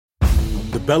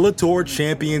Bellator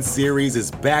Champions Series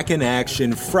is back in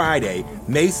action Friday,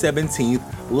 May 17th,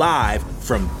 live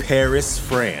from Paris,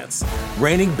 France.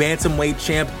 Reigning bantamweight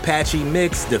champ Patchy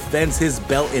Mix defends his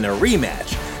belt in a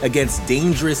rematch against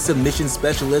dangerous submission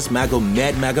specialist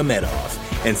Magomed Magomedov.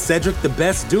 And Cedric the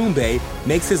Best Doumbé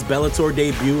makes his Bellator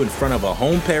debut in front of a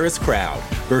home Paris crowd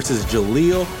versus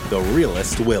Jaleel the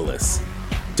Realist Willis.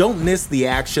 Don't miss the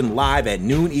action live at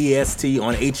noon EST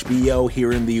on HBO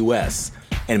here in the US.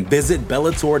 And visit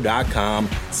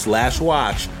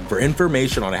Bellator.com/watch for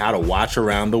information on how to watch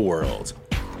around the world.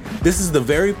 This is the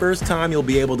very first time you'll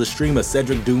be able to stream a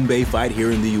Cedric Doumbé fight here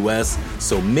in the US,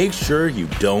 so make sure you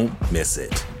don't miss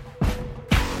it.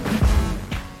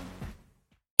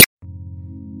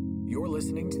 You're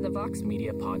listening to the Vox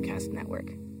Media Podcast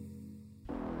Network.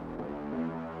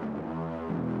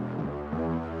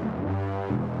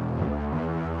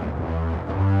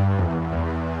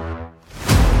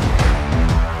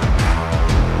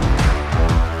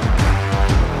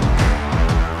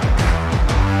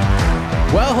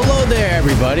 Well, hello there,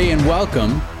 everybody, and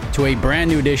welcome to a brand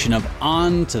new edition of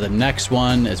On to the Next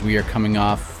One, as we are coming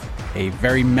off a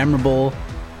very memorable,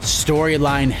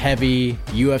 storyline-heavy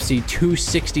UFC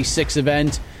 266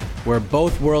 event where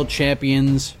both world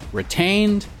champions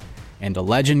retained and a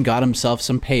legend got himself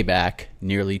some payback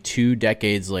nearly 2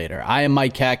 decades later. I am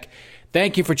Mike Heck.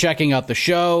 Thank you for checking out the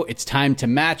show. It's time to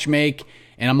matchmake,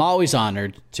 and I'm always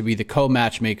honored to be the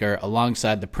co-matchmaker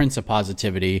alongside the Prince of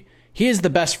Positivity. He is the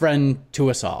best friend to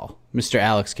us all, Mr.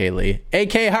 Alex K. Lee.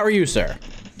 AK, how are you, sir?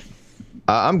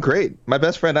 I'm great. My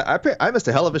best friend, I missed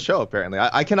a hell of a show, apparently.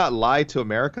 I cannot lie to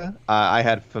America. I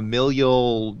had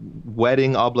familial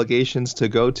wedding obligations to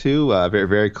go to. A very,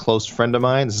 very close friend of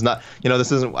mine. This is not,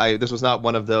 this was not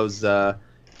one of those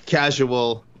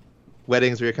casual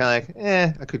weddings where you're kind of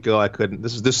like, I could go, I couldn't.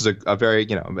 This is a very,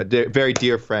 very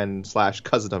dear friend /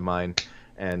 cousin of mine.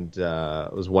 And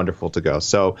it was wonderful to go.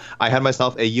 So I had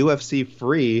myself a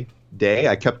UFC-free day.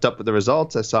 I kept up with the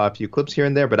results. I saw a few clips here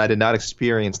and there, but I did not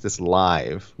experience this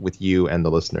live with you and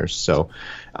the listeners. So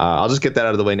I'll just get that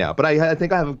out of the way now. But I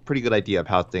think I have a pretty good idea of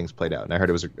how things played out. And I heard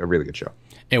it was a really good show.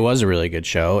 It was a really good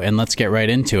show. And let's get right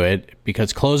into it,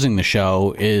 because closing the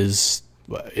show is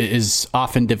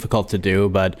often difficult to do.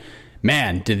 But,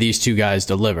 man, did these two guys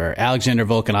deliver. Alexander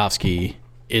Volkanovski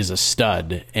is a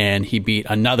stud, and he beat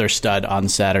another stud on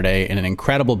Saturday in an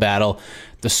incredible battle.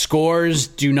 The scores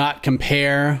do not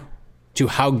compare to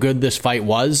how good this fight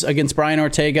was against Brian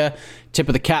Ortega. Tip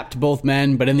of the cap to both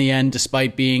men, but in the end,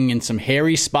 despite being in some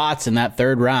hairy spots in that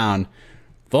third round,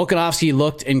 Volkanovski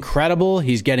looked incredible.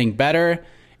 He's getting better,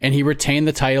 and he retained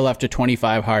the title after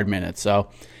 25 hard minutes. So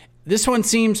this one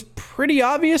seems pretty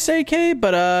obvious, AK,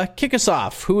 but kick us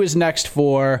off. Who is next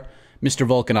for Mr.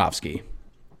 Volkanovski?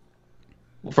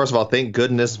 Well, first of all, thank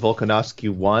goodness Volkanovski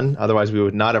won. Otherwise, we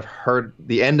would not have heard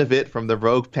the end of it from the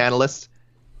rogue panelist,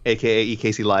 a.k.a.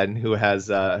 Casey Leydon, who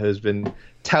has been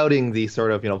touting the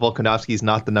sort of, Volkanovski's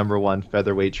not the number one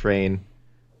featherweight train.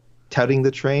 Touting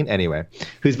the train? Anyway,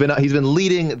 he's been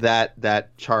leading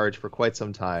that charge for quite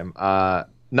some time.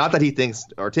 Not that he thinks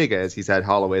Ortega is. He's had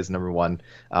Holloway as number one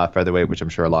featherweight, which I'm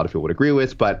sure a lot of people would agree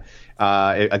with. But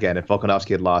again, if Volkanovski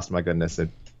had lost, my goodness,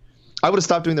 I would have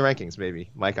stopped doing the rankings, maybe,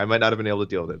 Mike. I might not have been able to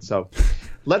deal with it. So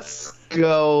let's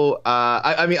go.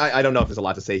 I don't know if there's a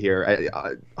lot to say here.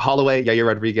 Holloway, Yair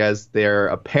Rodriguez, they're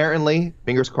apparently,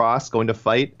 fingers crossed, going to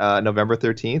fight November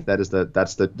 13th.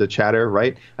 That's the chatter,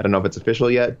 right? I don't know if it's official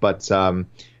yet, but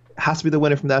has to be the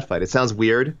winner from that fight. It sounds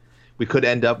weird. We could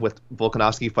end up with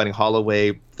Volkanovski fighting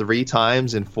Holloway 3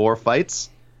 times in 4 fights.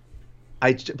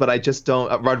 But I just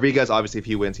don't. Rodriguez, obviously, if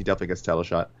he wins, he definitely gets a title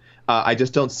shot. I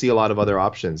just don't see a lot of other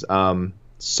options.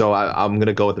 So I'm going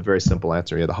to go with a very simple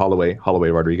answer. Yeah, the Holloway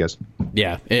Rodriguez.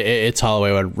 Yeah, it's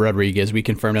Holloway Rodriguez. We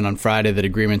confirmed it on Friday that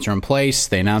agreements are in place.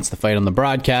 They announced the fight on the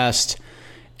broadcast.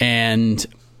 And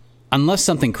unless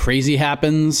something crazy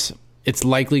happens, it's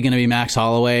likely going to be Max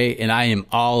Holloway. And I am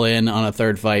all in on a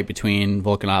third fight between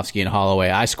Volkanovski and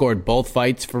Holloway. I scored both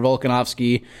fights for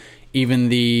Volkanovski, even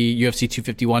the UFC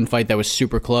 251 fight that was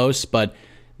super close. But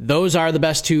those are the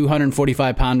best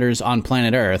 245-pounders on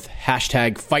planet Earth.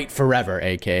 Hashtag fight forever,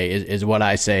 AK, is what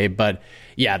I say. But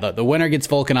yeah, the winner gets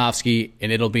Volkanovski,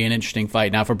 and it'll be an interesting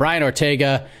fight. Now, for Brian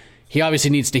Ortega, he obviously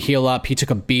needs to heal up. He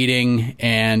took a beating,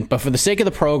 but for the sake of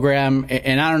the program,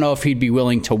 and I don't know if he'd be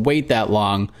willing to wait that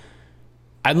long,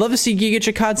 I'd love to see Giga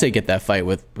Chikadze get that fight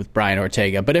with Brian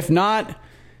Ortega. But if not,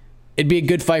 it'd be a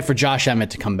good fight for Josh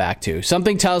Emmett to come back to.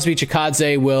 Something tells me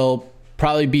Chikadze will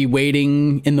probably be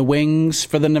waiting in the wings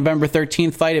for the November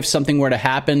 13th fight if something were to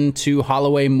happen to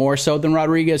Holloway more so than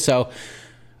Rodriguez. So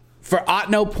For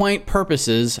Otno point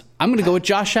purposes, I'm going to go with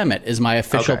Josh Emmett as my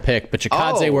official pick, but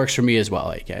Chikadze works for me as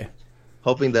well, AK.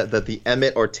 Hoping that the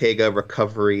Emmett Ortega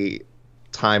recovery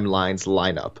timelines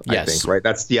line up, I think, right?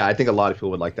 I think a lot of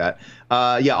people would like that.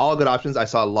 All good options. I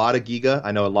saw a lot of Giga.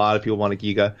 I know a lot of people want a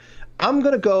Giga. I'm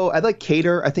going to go, I like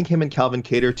Kattar. I think him and Calvin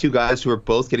Kattar, two guys who are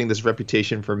both getting this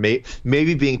reputation for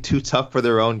maybe being too tough for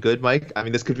their own good, Mike. I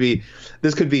mean, this could be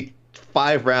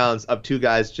 5 rounds of two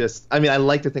guys I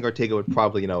like to think Ortega would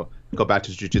probably, go back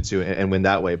to jiu-jitsu and win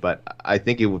that way, but I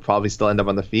think he would probably still end up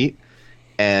on the feet,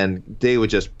 and they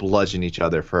would just bludgeon each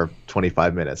other for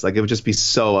 25 minutes. Like, it would just be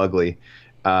so ugly.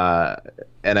 And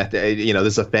this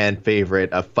is a fan favorite,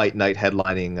 a fight night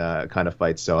headlining kind of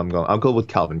fight, so I'll go with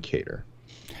Calvin Kattar.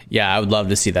 Yeah, I would love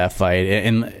to see that fight.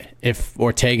 And if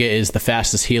Ortega is the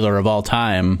fastest healer of all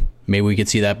time, maybe we could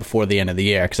see that before the end of the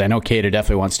year, because I know Kattar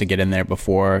definitely wants to get in there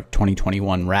before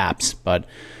 2021 wraps. But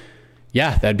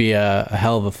yeah, that'd be a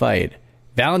hell of a fight.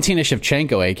 Valentina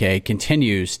Shevchenko, AK,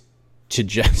 continues to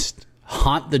just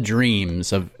haunt the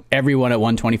dreams of everyone at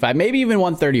 125, maybe even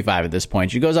 135 at this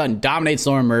point. She goes out and dominates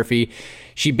Lauren Murphy.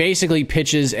 She basically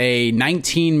pitches a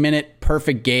 19-minute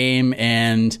perfect game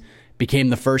and became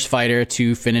the first fighter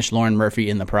to finish Lauren Murphy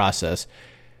in the process.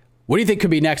 What do you think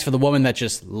could be next for the woman that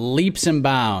just leaps and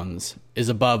bounds, is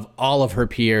above all of her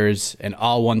peers and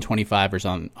all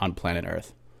 125ers on planet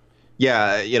Earth?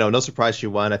 Yeah, no surprise she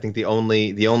won. I think the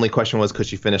only question was, could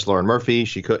she finish Lauren Murphy?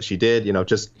 She did,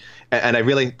 and I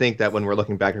really think that when we're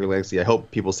looking back at her legacy, I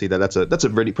hope people see that that's a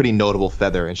pretty notable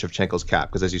feather in Shevchenko's cap,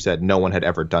 because as you said, no one had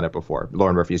ever done it before.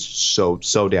 Lauren Murphy is so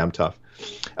damn tough.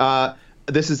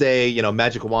 This is a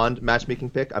magic wand matchmaking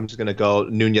pick. I'm just gonna go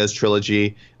Nunes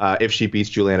trilogy. If she beats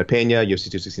Juliana Pena,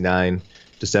 UFC 269,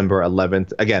 December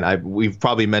 11th. Again, we've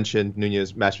probably mentioned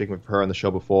Nunes matchmaking with her on the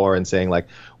show before and saying like,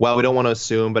 well, we don't want to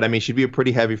assume, but I mean, she'd be a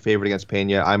pretty heavy favorite against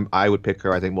Pena. I would pick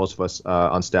her. I think most of us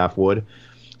on staff would.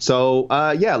 So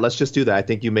let's just do that. I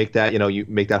think you make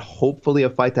that hopefully a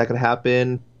fight that could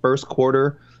happen first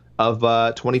quarter of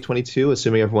 2022,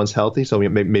 assuming everyone's healthy. So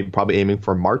maybe probably aiming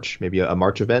for March, maybe a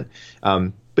March event.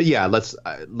 But yeah, let's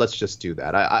just do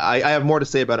that. I have more to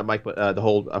say about it, Mike, but the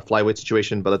whole flyweight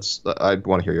situation. But I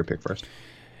want to hear your pick first.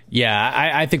 Yeah,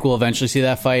 I think we'll eventually see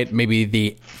that fight, maybe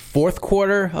the fourth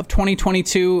quarter of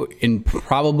 2022, and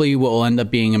probably what will end up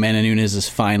being Amanda Nunes'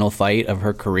 final fight of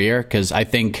her career, because I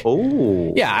think,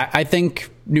 I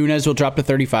think Nunes will drop to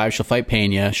 35. She'll fight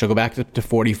Pena. She'll go back to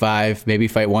 45, maybe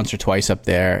fight once or twice up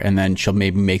there, and then she'll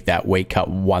maybe make that weight cut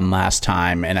one last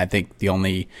time. And I think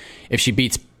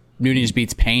if Nunes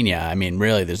beats Pena, I mean,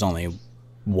 really, there's only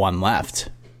one left,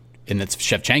 and it's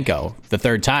Shevchenko the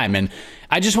third time. And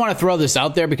I just want to throw this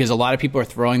out there because a lot of people are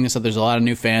throwing this up. There's a lot of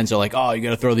new fans that are like, oh, you got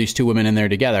to throw these two women in there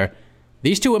together.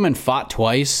 These two women fought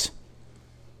twice.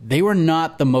 They were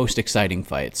not the most exciting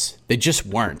fights. They just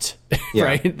weren't,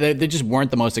 right? They just weren't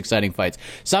the most exciting fights.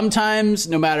 Sometimes,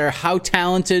 no matter how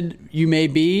talented you may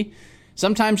be,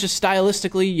 sometimes just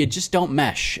stylistically, you just don't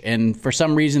mesh. And for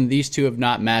some reason, these two have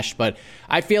not meshed. But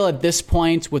I feel at this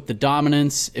point, with the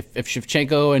dominance, if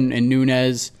Shevchenko and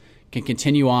Nunes can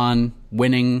continue on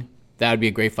winning, that would be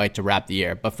a great fight to wrap the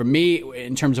year. But for me,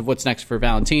 in terms of what's next for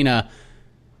Valentina,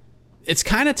 it's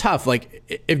kind of tough.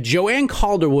 Like, if Joanne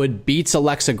Calderwood beats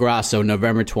Alexa Grasso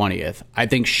November 20th, I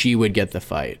think she would get the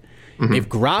fight. Mm-hmm. If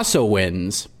Grasso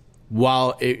wins,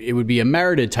 while it would be a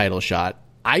merited title shot,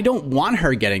 I don't want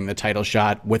her getting the title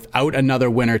shot without another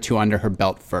win or two under her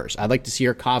belt first. I'd like to see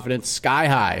her confidence sky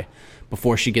high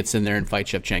before she gets in there and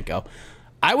fights Shevchenko.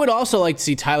 I would also like to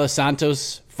see Tyler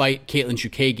Santos fight Caitlin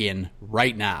Chookagian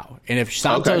right now. And if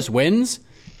Santos wins,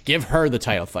 give her the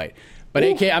title fight. But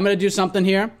AK, I'm going to do something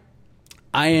here.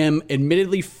 I am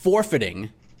admittedly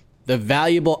forfeiting the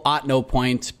valuable Otno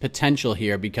point potential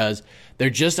here because there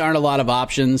just aren't a lot of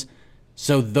options.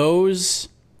 So those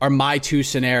are my two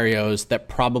scenarios that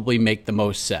probably make the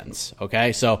most sense.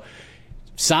 Okay, so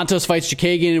Santos fights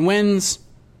Chookagian and wins.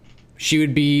 She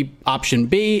would be option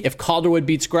B. If Calderwood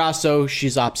beats Grasso,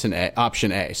 she's option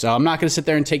A. So I'm not going to sit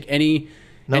there and take any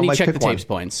check the tapes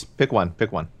points. Pick one.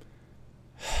 Pick one.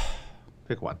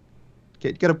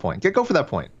 Get a point. Go for that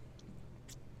point.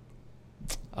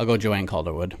 I'll go Joanne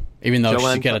Calderwood, even though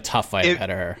she's got a tough fight ahead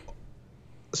of her.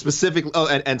 Specifically,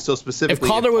 specifically, if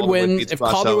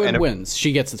Calderwood wins,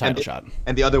 she gets the title shot.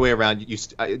 And the other way around, you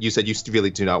said you really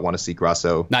do not want to see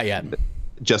Grasso. Not yet.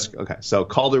 Just okay. So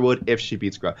Calderwood, if she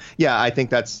beats Grasso, yeah, I think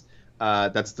that's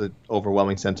the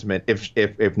overwhelming sentiment.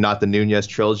 If not the Nunes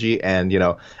trilogy, and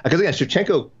because again,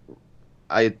 Shevchenko,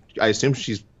 I assume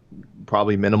she's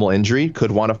probably minimal injury.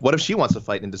 What if she wants to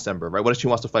fight in December, right? What if she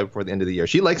wants to fight before the end of the year?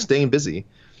 She likes staying busy.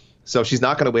 So she's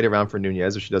not going to wait around for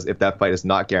Nunes if that fight is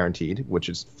not guaranteed, which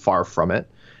is far from it.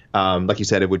 Like you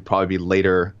said, it would probably be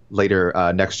later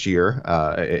next year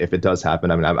if it does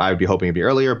happen. I mean, I would be hoping it'd be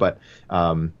earlier, but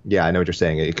yeah, I know what you're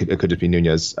saying. It could just be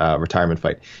Nunes' retirement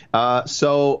fight.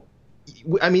 So,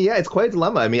 I mean, yeah, it's quite a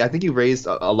dilemma. I mean, I think you raised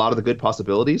a lot of the good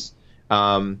possibilities.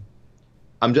 I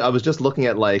was just looking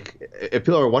at, like, if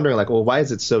people are wondering, like, well, why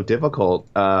is it so difficult?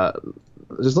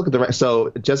 Just look at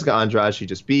so Jessica Andrade, she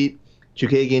just beat.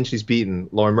 Chookagian, she's beaten.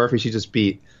 Lauren Murphy, she just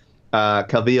beat.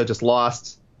 Calvillo just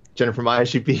lost. Jennifer Maia,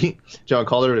 she beat. John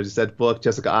Calder, as you said, book.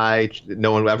 Jessica Ai,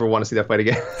 no one would ever want to see that fight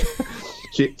again.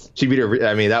 she beat her.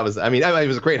 I mean, it was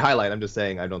a great highlight. I'm just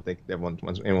saying, I don't think anyone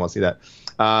wants to see that.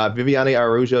 Viviane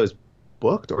Araújo is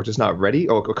booked or just not ready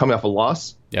or coming off a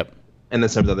loss. Yep. And then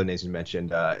some of the other names you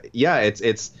mentioned. Yeah,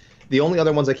 it's the only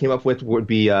other ones I came up with would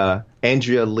be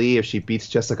Andrea Lee if she beats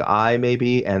Jessica Ai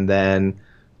maybe, and then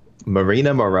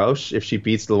Marina Moroz if she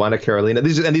beats Luana Carolina.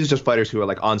 These are just fighters who are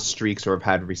like on streaks or have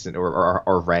had recent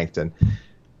or ranked. And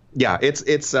yeah,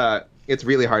 it's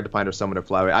really hard to find someone to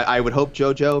fly away. I would hope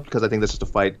JoJo, because I think that's just a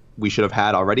fight we should have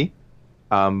had already.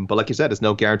 But like you said, there's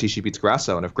no guarantee she beats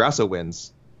Grasso, and if Grasso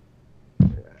wins,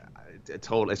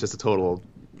 it's just a total.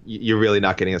 You're really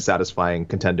not getting a satisfying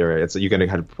contender. You're going to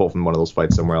have to pull from one of those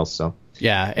fights somewhere else. So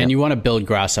yeah, and you want to build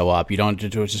Grasso up. You don't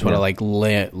just want to like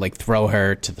throw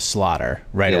her to the slaughter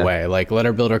right away. Like, let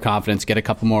her build her confidence, get a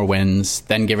couple more wins,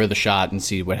 then give her the shot and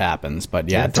see what happens. But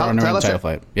yeah, throwing her in the title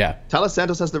fight. Yeah, Taila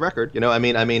Santos has the record. I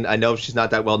mean, I know she's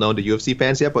not that well known to UFC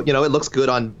fans yet, but it looks good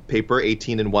on paper.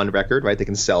 18-1 record, right? They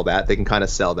can sell that. They can kind of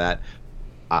sell that.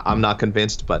 I'm not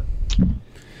convinced, but.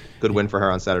 Good win for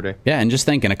her on Saturday. Yeah, and just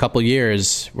think, in a couple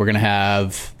years, we're going to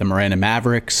have the Miranda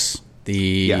Mavericks,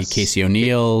 the Casey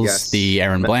O'Neills, the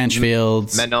Aaron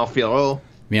Blanchfields, Manon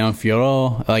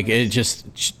Fiorot. Like, it just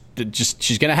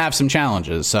she's going to have some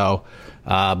challenges. So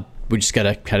we just got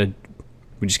to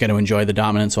enjoy the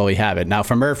dominance while we have it. Now,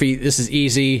 for Murphy, this is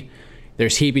easy.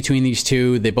 There's heat between these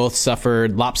two. They both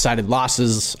suffered lopsided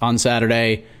losses on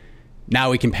Saturday.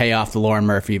 Now we can pay off the Lauren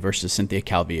Murphy versus Cynthia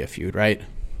Calvillo feud, right?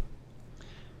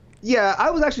 Yeah, I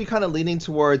was actually kind of leaning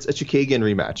towards a Chookagian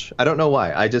rematch. I don't know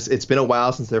why. It's been a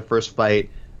while since their first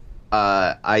fight.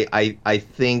 I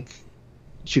think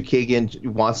Chookagian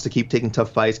wants to keep taking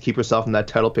tough fights, keep herself in that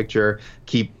title picture,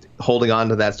 keep holding on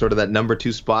to that sort of that number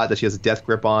 2 spot that she has a death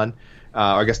grip on, or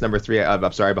I guess number 3.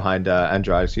 I'm sorry, behind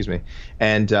Andrade. Excuse me.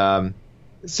 And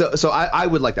so I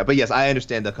would like that. But yes, I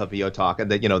understand the Calvillo talk, and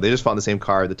that they just fought on the same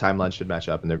card. The timeline should match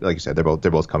up, and like you said, they're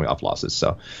both coming off losses.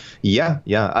 So yeah.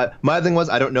 My other thing was,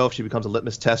 I don't know if she becomes a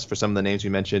litmus test for some of the names you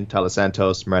mentioned: Taila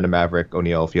Santos, Miranda Maverick,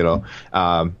 O'Neil, Fiorot.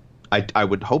 I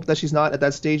would hope that she's not at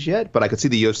that stage yet, but I could see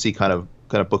the UFC kind of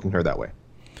booking her that way.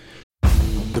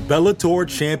 The Bellator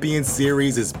Champion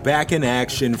Series is back in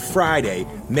action Friday,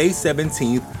 May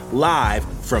 17th, live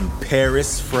from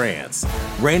Paris, France.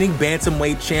 Reigning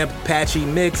bantamweight champ Patchy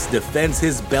Mix defends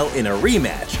his belt in a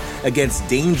rematch against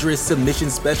dangerous submission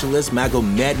specialist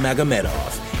Magomed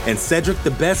Magomedov. And Cedric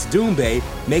the Best Doumbé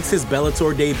makes his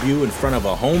Bellator debut in front of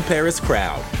a home Paris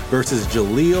crowd versus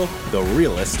Jaleel the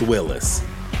Realist Willis.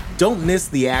 Don't miss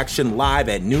the action live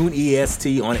at noon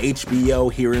EST on HBO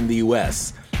here in the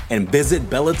US. And visit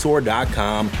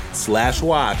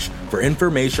Bellator.com/watch for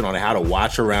information on how to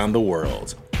watch around the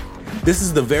world. This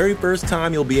is the very first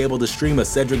time you'll be able to stream a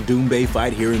Cedric Doumbé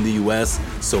fight here in the US,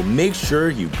 so make sure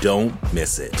you don't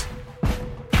miss it.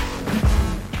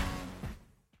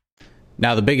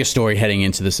 Now, the biggest story heading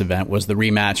into this event was the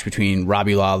rematch between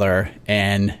Robbie Lawler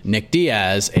and Nick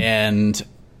Diaz, and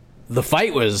the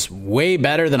fight was way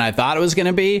better than I thought it was going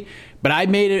to be, but I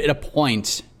made it a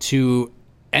point to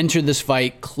enter this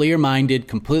fight clear-minded,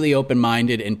 completely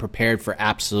open-minded, and prepared for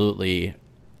absolutely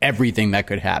everything that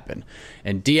could happen.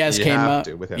 And Diaz came up.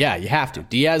 Yeah, you have to.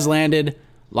 Diaz landed,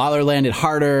 Lawler landed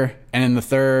harder, and in the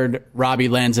third, Robbie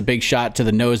lands a big shot to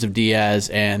the nose of Diaz,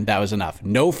 and that was enough.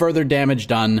 No further damage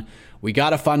done. We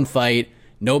got a fun fight.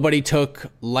 Nobody took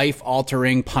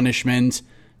life-altering punishment.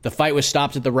 The fight was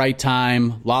stopped at the right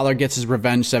time. Lawler gets his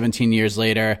revenge 17 years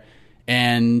later.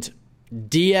 And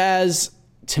Diaz,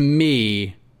 to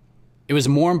me, it was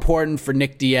more important for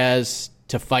Nick Diaz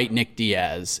to fight Nick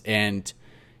Diaz and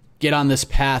get on this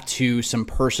path to some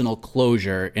personal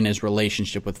closure in his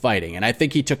relationship with fighting. And I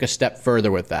think he took a step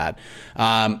further with that.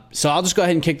 So I'll just go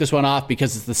ahead and kick this one off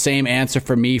because it's the same answer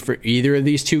for me for either of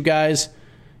these two guys.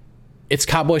 It's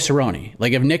Cowboy Cerrone.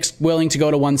 Like, if Nick's willing to go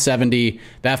to 170,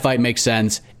 that fight makes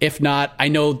sense. If not, I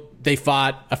know they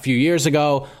fought a few years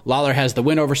ago. Lawler has the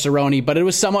win over Cerrone, but it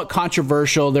was somewhat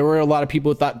controversial. There were a lot of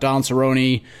people who thought Donald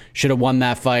Cerrone should have won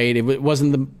that fight. It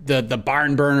wasn't the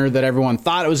barn burner that everyone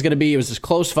thought it was going to be. It was this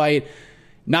close fight.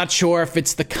 Not sure if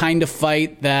it's the kind of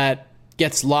fight that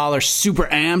gets Lawler super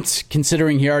amped,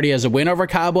 considering he already has a win over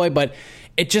Cowboy, but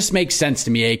it just makes sense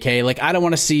to me, AK. Like, I don't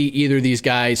want to see either of these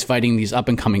guys fighting these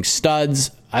up-and-coming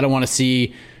studs. I don't want to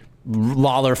see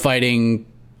Lawler fighting,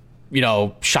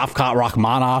 Shavkat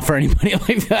Rakhmonov or anybody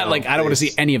like that. I don't want to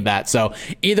see any of that. So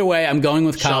either way, I'm going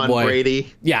with Cowboy. Sean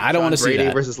Brady. Yeah, I don't want to see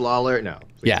that. Versus Lawler. No.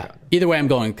 Yeah. God. Either way, I'm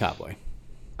going with Cowboy.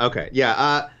 Okay.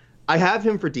 Yeah. I have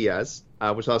him for Diaz,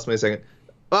 which I'll explain in a second.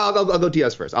 Well, I'll go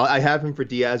Diaz first. I have him for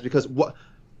Diaz because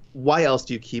why else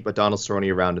do you keep a Donald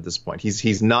Cerrone around at this point?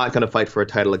 He's not going to fight for a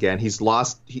title again. He's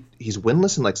lost. He's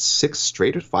winless in like 6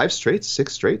 straight or 5 straight,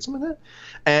 6 straight, something like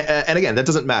that. And again, that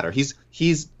doesn't matter. He's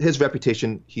his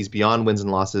reputation. He's beyond wins and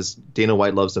losses. Dana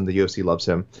White loves him. The UFC loves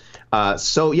him.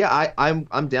 So yeah,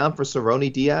 I'm down for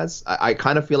Cerrone Diaz. I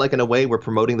kind of feel like in a way we're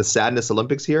promoting the Sadness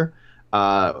Olympics here.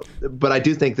 But I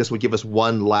do think this would give us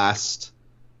one last.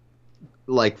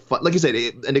 Like you said,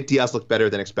 Nick Diaz looked better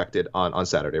than expected on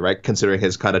Saturday, right? Considering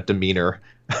his kind of demeanor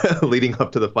leading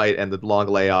up to the fight and the long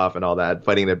layoff and all that,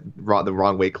 fighting the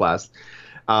wrong weight class.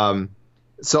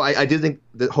 So I did think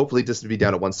that hopefully this would be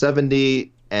down at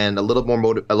 170 and a little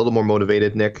more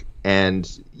motivated Nick, and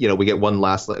we get one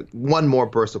more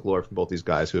burst of glory from both these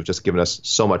guys who have just given us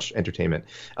so much entertainment.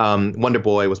 Wonder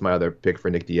Boy was my other pick for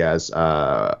Nick Diaz.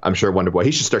 I'm sure Wonder Boy,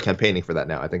 he should start campaigning for that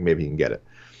now. I think maybe he can get it.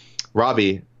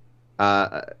 Robbie.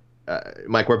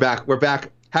 Mike, we're back.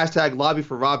 Hashtag lobby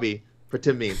for Robbie for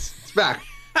Tim Means. It's back.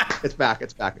 It's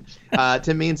back.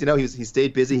 Tim Means, he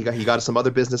stayed busy. He got some other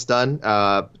business done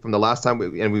from the last time,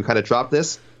 and we kind of dropped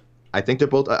this. I think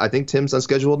Tim's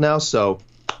unscheduled now. So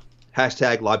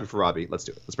hashtag lobby for Robbie. Let's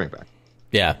do it. Let's bring it back.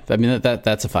 Yeah, I mean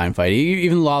that's a fine fight.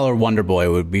 Even Lawler Wonder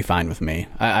Boy would be fine with me.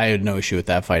 I had no issue with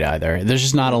that fight either. There's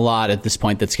just not a lot at this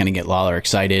point that's going to get Lawler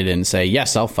excited and say,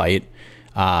 yes, I'll fight.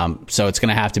 So it's going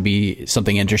to have to be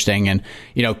something interesting. And,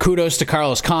 kudos to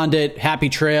Carlos Condit. Happy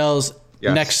trails.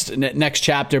 Yes. Next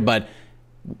chapter. But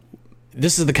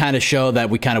this is the kind of show that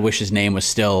we kind of wish his name was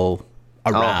still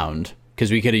around because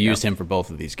we could have used him for both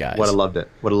of these guys. Would have loved it.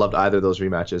 Would have loved either of those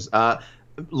rematches.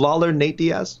 Lawler, Nate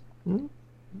Diaz.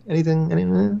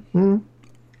 Anything?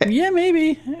 Yeah,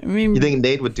 maybe. I mean, you think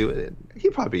Nate would do it?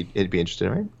 He'd probably be interested,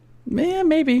 right? Yeah,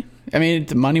 maybe. I mean,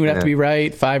 the money would have to be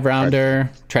right.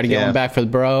 5-rounder. Try to get one back for the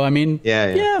bro. I mean,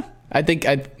 yeah. I think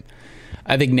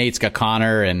Nate's got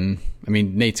Connor, and I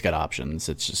mean, Nate's got options.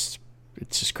 It's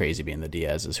just crazy being the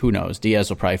Diaz's. Who knows? Diaz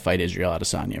will probably fight Israel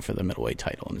Adesanya for the middleweight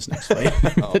title in his next fight.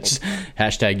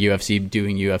 Hashtag UFC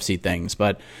doing UFC things.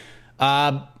 But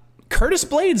Curtis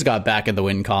Blades got back in the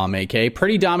win column, AK.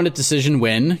 Pretty dominant decision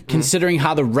win. Considering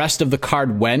how the rest of the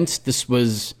card went, this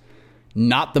was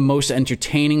not the most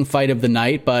entertaining fight of the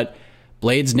night, but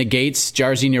Blades negates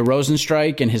Jairzinho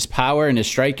Rozenstruik and his power and his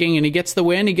striking, and he gets the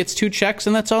win. He gets 2 checks,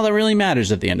 and that's all that really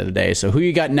matters at the end of the day. So who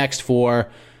you got next for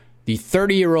the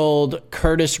 30-year-old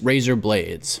Curtis Razor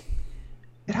Blades?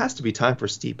 It has to be time for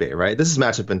Stipe, right? This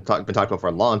match has been talked about for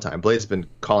a long time. Blades has been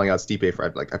calling out Stipe for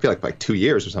I feel like 2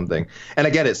 years or something. And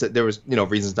I get it. So there was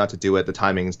reasons not to do it. The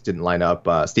timings didn't line up.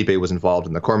 Stipe was involved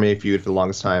in the Cormier feud for the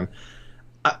longest time.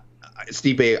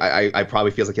 Stipe, I probably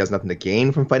feels like he has nothing to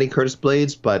gain from fighting Curtis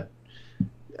Blades, but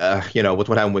with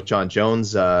what happened with John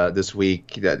Jones this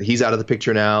week, that he's out of the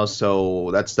picture now, so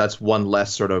that's one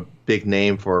less sort of big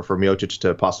name for Miocic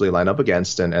to possibly line up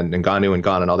against, and Ngannou and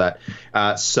Gane and all that.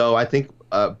 So I think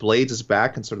Blades is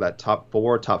back in sort of that top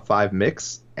 4, top 5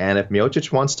 mix, and if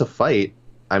Miocic wants to fight,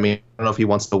 I mean, I don't know if he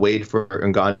wants to wait for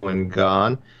Ngannou and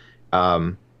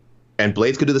Gane. And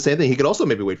Blades could do the same thing. He could also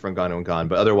maybe wait for Ngannou and Gane,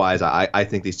 but otherwise, I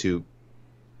think these two,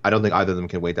 I don't think either of them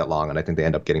can wait that long, and I think they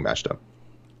end up getting matched up.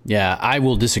 Yeah, I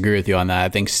will disagree with you on that. I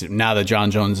think now that John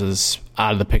Jones is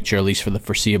out of the picture, at least for the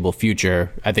foreseeable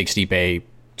future, I think Stipe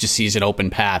just sees an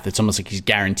open path. It's almost like he's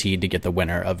guaranteed to get the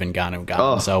winner of Ngannou and Gane.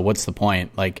 Oh. So what's the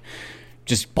point? Like,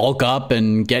 just bulk up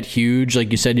and get huge like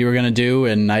you said you were going to do,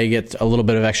 and now you get a little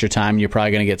bit of extra time, and you're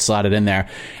probably going to get slotted in there.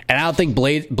 And I don't think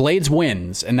Blades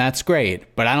wins, and that's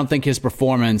great, but I don't think his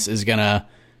performance is going to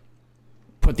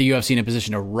put the UFC in a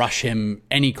position to rush him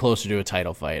any closer to a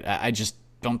title fight. I just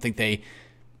don't think they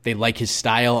like his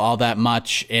style all that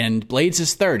much, and Blades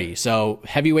is 30, so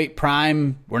heavyweight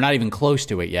prime, we're not even close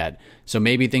to it yet. So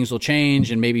maybe things will change,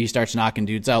 and maybe he starts knocking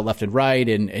dudes out left and right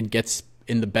and gets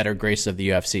in the better grace of the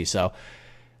UFC. So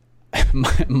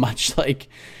much like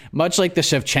the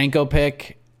Shevchenko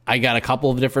pick, I got a couple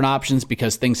of different options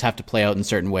because things have to play out in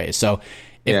certain ways. So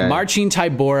if Marcin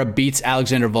Tybura beats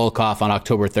Alexander Volkov on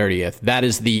October 30th, that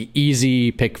is the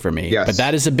easy pick for me. Yes. But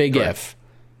that is a big if.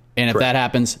 And if that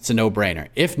happens, it's a no-brainer.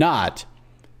 If not,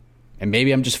 and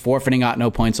maybe I'm just forfeiting out no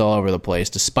points all over the place,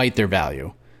 despite their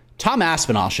value, Tom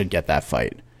Aspinall should get that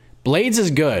fight. Blades is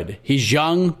good. He's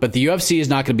young, but the UFC is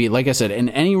not going to be, like I said, in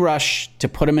any rush to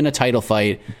put him in a title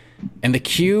fight. And the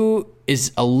queue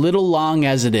is a little long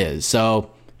as it is.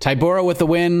 So Tybura with the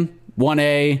win,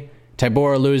 1A.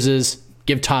 Tybura loses.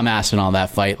 Give Tom Aspinall that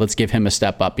fight. Let's give him a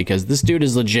step up because this dude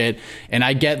is legit. And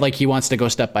I get like he wants to go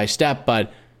step by step,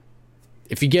 but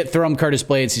if you throw him Curtis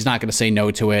Blades, he's not going to say no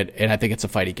to it. And I think it's a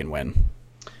fight he can win.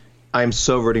 I'm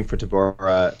so rooting for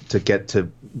Tybura to get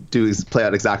to play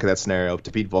out exactly that scenario,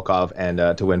 to beat Volkov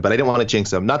and to win. But I didn't want to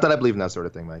jinx him. Not that I believe in that sort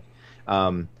of thing, Mike.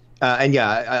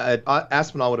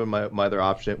 Aspinall would have been my other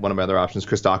option. One of my other options,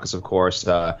 Chris Daukaus, of course.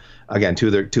 Again, two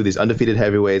of these undefeated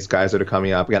heavyweights, guys that are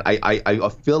coming up. Again, I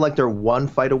feel like they're one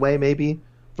fight away maybe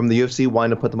from the UFC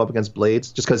wanting to put them up against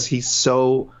Blades, just because he's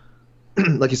so,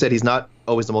 like you said, he's not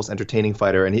always the most entertaining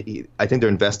fighter, and I think they're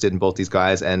invested in both these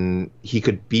guys, and he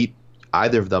could beat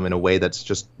either of them in a way that's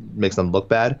just makes them look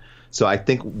bad. So I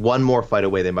think one more fight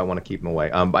away, they might want to keep him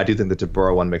away. I do think the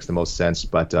Tybura one makes the most sense,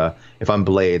 but if I'm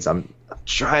Blades, I'm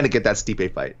trying to get that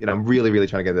Stipe fight. I'm really, really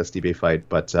trying to get that Stipe fight,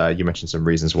 but you mentioned some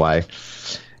reasons why.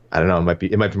 I don't know.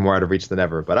 It might be more out of reach than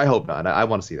ever, but I hope not. I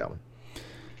want to see that one.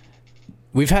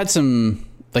 We've had some,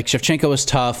 like Shevchenko was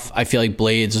tough. I feel like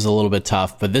Blades is a little bit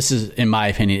tough, but this is, in my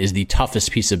opinion, is the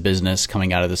toughest piece of business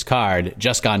coming out of this card.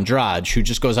 Jessica Andrade, who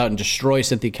just goes out and destroys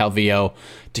Cynthia Calvillo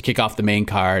to kick off the main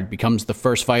card, becomes the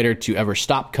first fighter to ever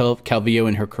stop Calvillo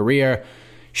in her career.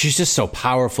 She's just so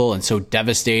powerful and so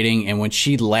devastating, and when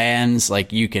she lands,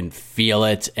 like, you can feel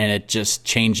it, and it just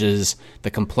changes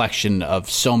the complexion of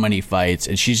so many fights,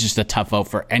 and she's just a tough out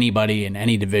for anybody in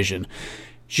any division.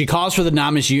 She calls for the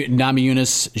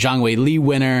Namajunas Zhang Wei Li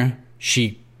winner.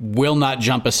 She will not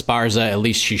jump Esparza, at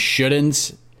least she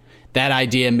shouldn't. That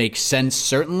idea makes sense,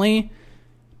 certainly,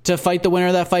 to fight the winner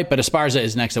of that fight, but Esparza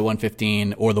is next at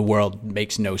 115, or the world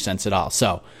makes no sense at all.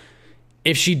 So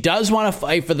if she does want to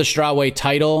fight for the strawweight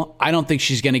title, I don't think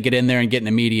she's going to get in there and get an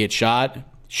immediate shot.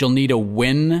 She'll need a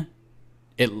win,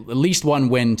 at least one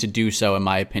win to do so, in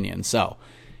my opinion. So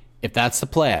if that's the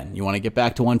plan, you want to get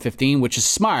back to 115, which is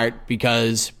smart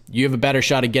because you have a better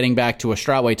shot at getting back to a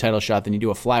strawweight title shot than you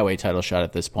do a flyweight title shot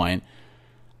at this point.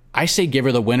 I say give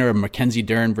her the winner of Mackenzie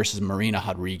Dern versus Marina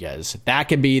Rodriguez. That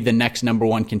could be the next number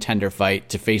one contender fight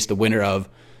to face the winner of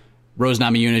Rose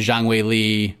Namajunas, Zhang Wei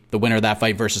Li, the winner of that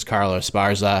fight versus Carlos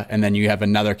Esparza, and then you have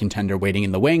another contender waiting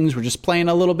in the wings. We're just playing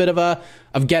a little bit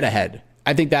of get ahead.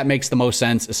 I think that makes the most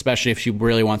sense, especially if she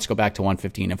really wants to go back to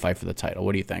 115 and fight for the title.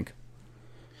 What do you think?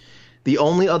 The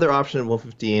only other option at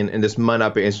 115, and this might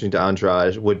not be interesting to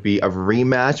Andrade, would be a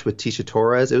rematch with Tecia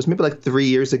Torres. It was maybe like 3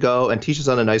 years ago, and Ticia's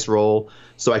on a nice roll,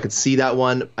 so I could see that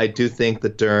one. I do think the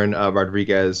Dern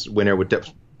Rodriguez winner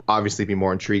would obviously be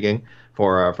more intriguing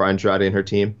for Andrade and her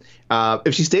team.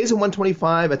 If she stays at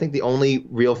 125, I think the only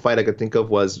real fight I could think of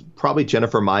was probably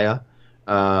Jennifer Maia.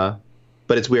 But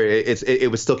it's weird. It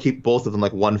would still keep both of them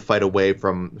like one fight away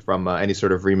from any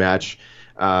sort of rematch.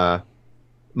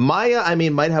 Maia, I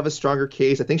mean, might have a stronger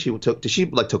case. I think she took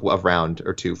a round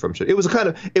or two from. It was one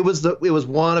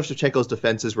of Shevchenko's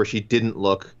defenses where she didn't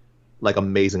look like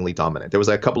amazingly dominant. There was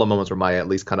like a couple of moments where Maia at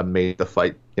least kind of made the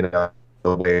fight, the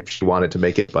way she wanted to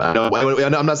make it. But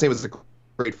I'm not saying it was a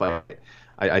great fight.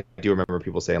 I do remember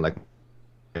people saying like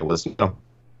it was,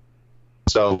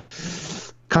 so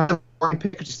kind of boring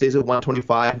pick. She stays at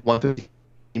 125,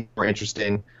 150, more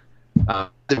interesting.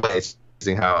 Anyway, it's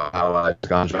amazing how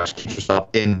Andrade keeps herself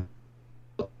in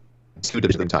 2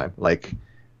 division time. Like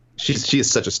she is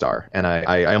such a star, and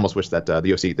I almost wish that the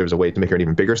UFC there was a way to make her an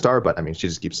even bigger star. But I mean, she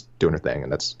just keeps doing her thing,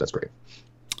 and that's great.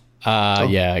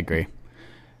 Yeah, I agree.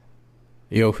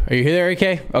 Are you there,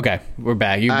 AK? Okay, we're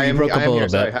back. You broke up a little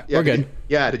bit. Yeah, we're good.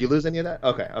 Did you lose any of that?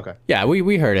 Okay. Yeah,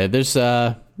 we heard it. There's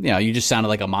you just sounded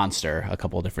like a monster a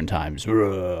couple of different times,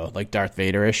 like Darth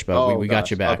Vader-ish, but we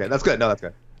got you back. Okay, that's good. No, that's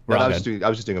good. I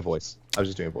was just doing a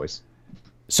voice.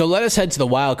 So let us head to the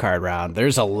wild card round.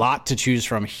 There's a lot to choose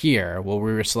from here.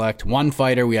 We'll select one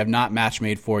fighter we have not match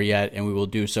made for yet, and we will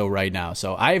do so right now.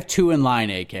 So I have 2 in line,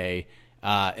 AK,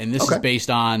 and this is based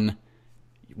on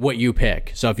what you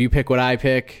pick. So if you pick what I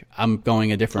pick, I'm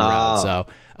going a different route. So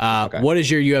what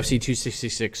is your UFC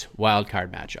 266 wild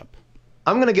card matchup?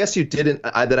 I'm going to guess you didn't,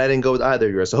 that I didn't go with either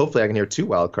of yours. So hopefully I can hear 2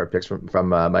 wild card picks from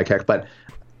Mike Heck. But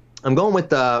I'm going with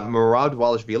Merab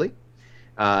Dvalishvili.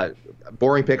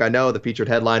 Boring pick, I know, the featured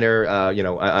headliner,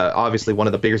 obviously one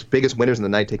of the biggest winners in the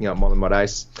night, taking out Marlon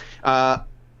Moraes.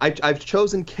 I've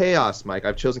chosen Chaos, Mike.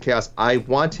 I've chosen Chaos. I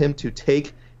want him to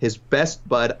take his best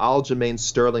bud, Aljamain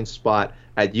Sterling's spot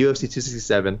at UFC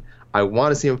 267. I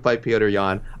want to see him fight Petr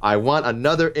Yan. I want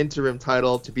another interim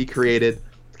title to be created.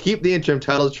 keep the interim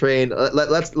title train.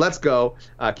 Let's go.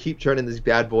 Keep churning these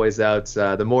bad boys out.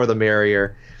 The more the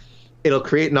merrier. It'll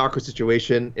create an awkward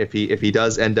situation if he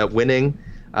does end up winning.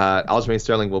 Aljamain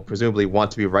Sterling will presumably want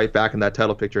to be right back in that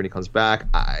title picture when he comes back.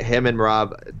 Him and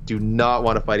Merab do not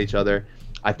want to fight each other.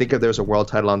 I think if there's a world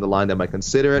title on the line, they might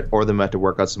consider it, or they might have to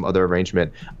work out some other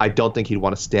arrangement. I don't think he'd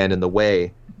want to stand in the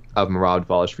way of Merab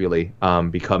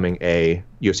Dvalishvili becoming a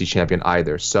UFC champion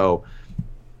either. So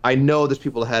I know there's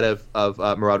people ahead of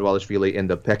Merab Dvalishvili in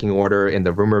the pecking order, in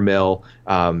the rumor mill.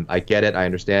 I get it. I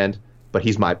understand. But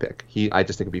he's my pick. I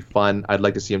just think it'd be fun. I'd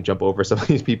like to see him jump over some of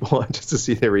these people just to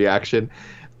see their reaction.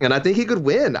 And I think he could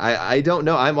win. I don't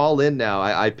know. I'm all in now.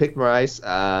 I picked Moraes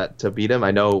to beat him.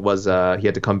 I know it was he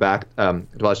had to come back.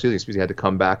 Dvalishvili, had to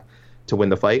come back to win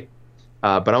the fight.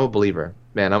 But I'm a believer,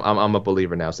 man. I'm a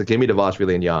believer now. So give me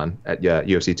Dvalishvili and Jan at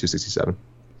UFC 267.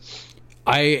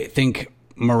 I think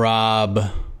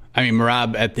Merab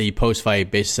at the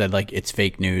post-fight basically said like it's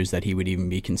fake news that he would even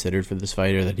be considered for this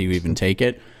fight or that he would even take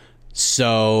it.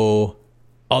 So,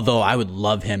 although I would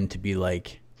love him to be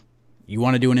like, you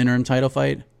want to do an interim title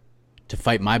fight? To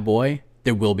fight my boy?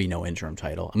 There will be no interim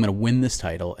title. I'm going to win this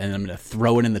title, and I'm going to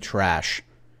throw it in the trash.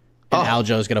 And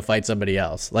Aljo's going to fight somebody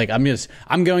else. Like, I'm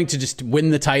going to just win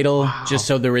the title just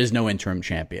so there is no interim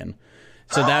champion.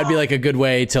 So that would be like a good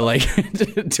way to like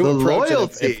to approach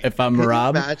loyalty. It if I'm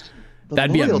Merab.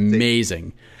 That'd be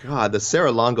amazing. God, the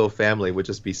Serra Longo family would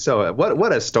just be so.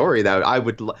 What a story that I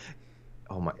would.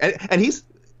 Oh my! And he's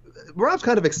Merab's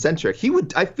kind of eccentric.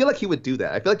 I feel like he would do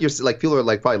that. I feel like people are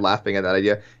like probably laughing at that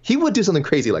idea. He would do something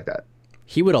crazy like that.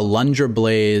 He would Alundra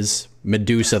Blaze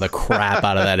Medusa the crap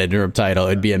out of that interim title.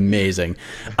 It'd be amazing.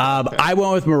 I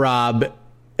went with Merab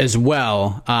as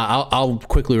well. I'll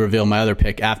quickly reveal my other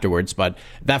pick afterwards, but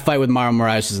that fight with Marlon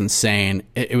Moraes was insane.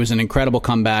 It was an incredible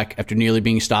comeback after nearly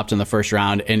being stopped in the first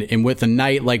round. And with a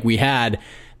night like we had,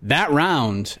 that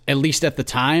round, at least at the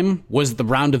time, was the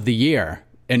round of the year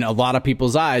in a lot of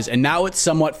people's eyes. And now it's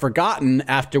somewhat forgotten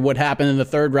after what happened in the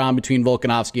third round between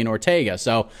Volkanovski and Ortega.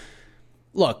 So,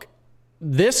 look,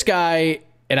 this guy,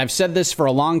 and I've said this for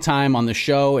a long time on the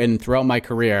show and throughout my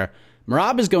career,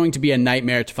 Merab is going to be a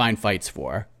nightmare to find fights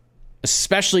for.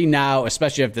 Especially now,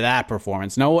 especially after that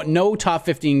performance. No top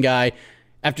 15 guy.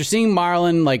 After seeing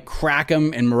Marlon like crack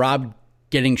him and Merab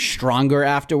getting stronger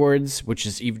afterwards, which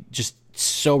is just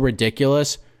so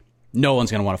ridiculous, no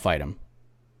one's going to want to fight him.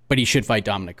 But he should fight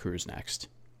Dominic Cruz next.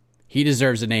 He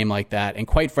deserves a name like that. And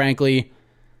quite frankly,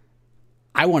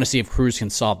 I want to see if Cruz can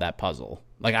solve that puzzle.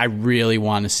 Like, I really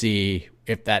want to see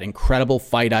if that incredible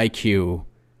fight IQ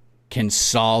can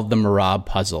solve the Merab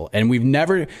puzzle. And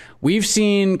we've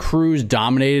seen Cruz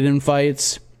dominated in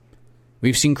fights.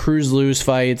 We've seen Cruz lose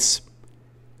fights.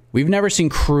 We've never seen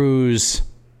Cruz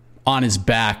on his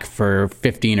back for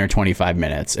 15 or 25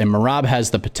 minutes. And Merab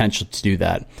has the potential to do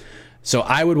that. So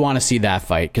I would want to see that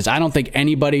fight because I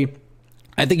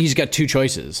think he's got two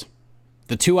choices.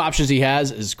 The two options he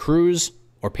has is Cruz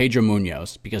or Pedro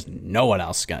Munoz because no one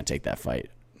else is going to take that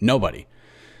fight. Nobody.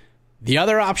 The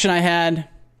other option I had,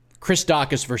 Chris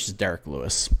Daukaus versus Derek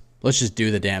Lewis. Let's just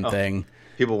do the damn thing.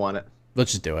 People want it.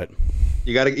 Let's just do it.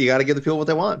 You gotta give the people what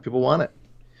they want. People want it.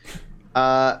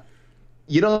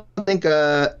 You don't think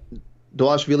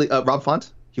Dvalishvili, Rob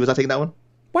Font, he was not taking that one?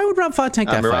 Why would Rob Font take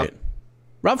that fight?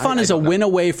 Rob Font is a win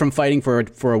away from fighting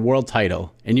for a world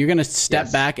title, and you're going to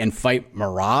step back and fight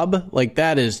Merab? Like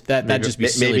that just be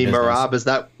silly maybe business. Merab is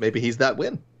that. Maybe he's that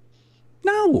win.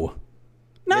 No.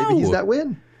 Maybe he's that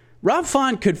win. Rob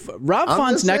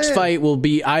Font's next fight will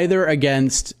be either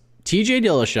against TJ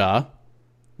Dillashaw,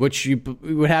 which you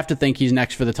would have to think he's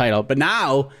next for the title. But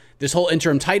now this whole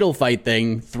interim title fight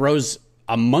thing throws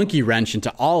a monkey wrench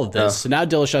into all of this. So now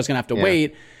Dillashaw's going to have to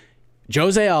wait.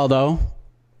 Jose Aldo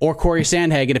or Corey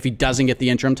Sandhagen if he doesn't get the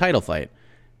interim title fight.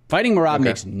 Fighting Merab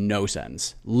makes no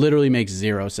sense. Literally makes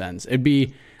zero sense. It'd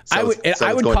be I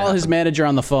would call his manager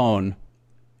on the phone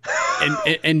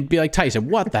and be like, Tyson,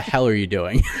 what the hell are you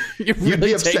doing? You'd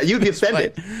be upset. You'd be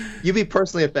offended. You'd be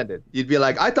personally offended. You'd be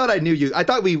like, I thought I knew you. I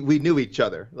thought we knew each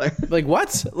other. Like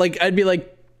what? Like I'd be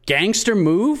like, gangster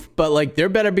move, but like there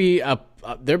better be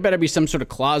some sort of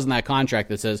clause in that contract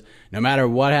that says no matter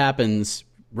what happens,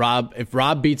 if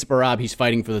Rob beats Merab, he's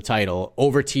fighting for the title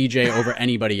over TJ, over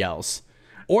anybody else,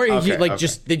 or they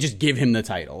just give him the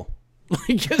title.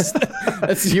 Like,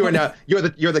 that's you're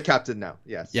the captain now.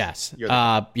 Yes.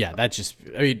 That's just.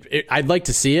 I mean, I'd like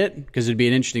to see it because it'd be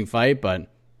an interesting fight, but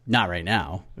not right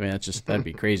now. I mean, that'd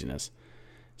be craziness.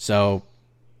 So,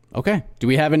 okay. Do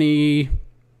we have any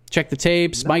check the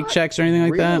tapes, mic checks, or anything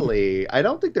like that? Really, I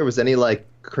don't think there was any like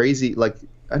crazy. Like,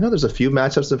 I know there's a few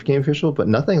matchups that became official, but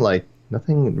nothing like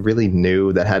nothing really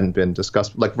new that hadn't been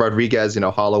discussed. Like Rodriguez,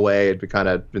 Holloway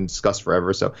had been discussed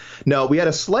forever. So no, we had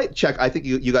a slight check. I think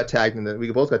you got tagged in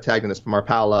we both got tagged in this from our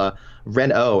pal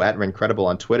Ren-O at Rencredible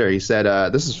on Twitter. He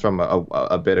said, this is from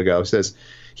a bit ago. He says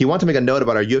he wanted to make a note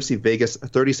about our UFC Vegas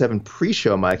 37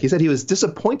 pre-show, Mike. He said he was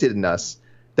disappointed in us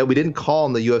that we didn't call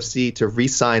on the UFC to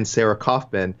re-sign Sarah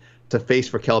Kaufman to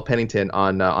face Raquel Pennington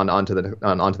onto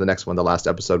the next one, the last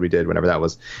episode we did, whenever that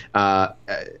was.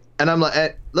 And I'm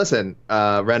like, listen,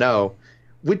 Ren-O,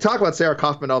 we talk about Sarah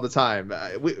Kaufman all the time.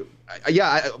 We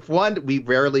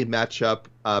rarely match up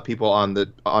people onto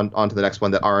the next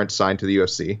one that aren't signed to the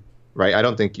UFC, right? I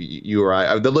don't think you or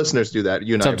I, the listeners do that.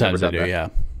 You and sometimes I do,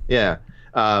 that. Yeah.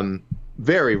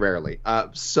 Very rarely.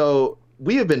 So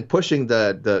we have been pushing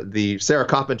the Sarah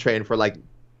Kaufman train for like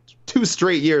 2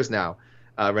 straight years now.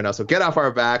 Right now, so get off our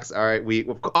backs. All right, we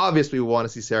obviously want to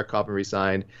see Sarah Kaufman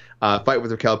re-signed. Fight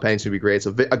with Raquel Pennington would be great.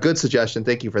 So a good suggestion.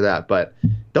 Thank you for that. But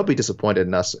don't be disappointed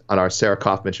in us on our Sarah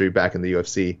Kaufman should be back in the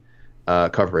UFC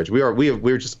coverage.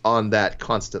 We're just on that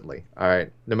constantly. All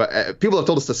right, people have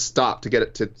told us to stop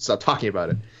talking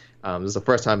about it. This is the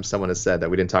first time someone has said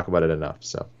that we didn't talk about it enough.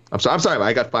 So I'm sorry,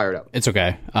 I got fired up. It's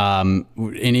okay. And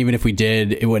even if we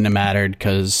did, it wouldn't have mattered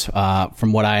because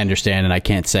from what I understand, and I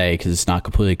can't say because it's not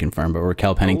completely confirmed, but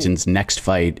Raquel Pennington's next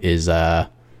fight is going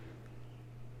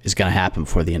to happen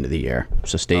before the end of the year.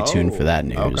 So stay tuned for that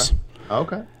news.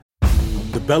 Okay.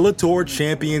 The Bellator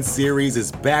Champions Series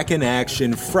is back in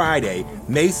action Friday,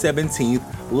 May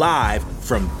 17th, live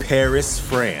from Paris,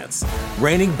 France.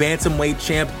 Reigning bantamweight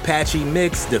champ Patchy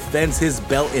Mix defends his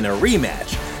belt in a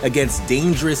rematch against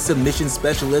dangerous submission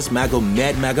specialist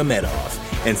Magomed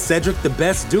Magomedov. And Cedric the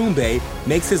Best Doumbé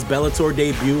makes his Bellator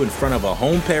debut in front of a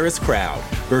home Paris crowd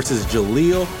versus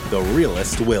Jaleel the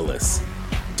Realist Willis.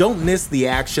 Don't miss the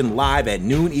action live at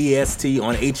noon EST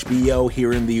on HBO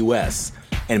here in the US.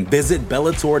 And visit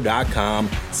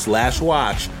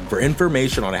Bellator.com/watch for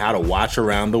information on how to watch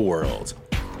around the world.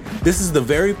 This is the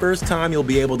very first time you'll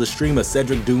be able to stream a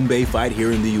Cedric Doumbé fight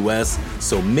here in the US,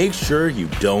 so make sure you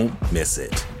don't miss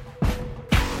it.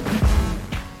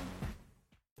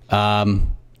 Do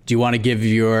you want to give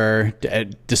your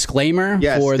disclaimer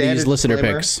for these listener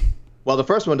picks? Well, the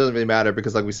first one doesn't really matter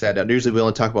because, like we said, usually we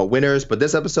only talk about winners, but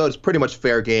this episode is pretty much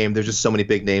fair game. There's just so many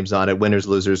big names on it. Winners,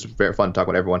 losers, very fun to talk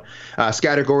about everyone.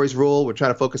 Categories rule. We're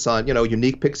trying to focus on,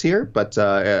 unique picks here, but,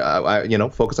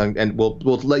 focus on, and we'll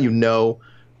let you know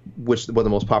what the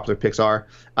most popular picks are.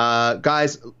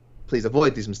 Guys, please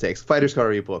avoid these mistakes. Fighters got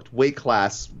already booked. Weight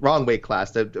class, wrong weight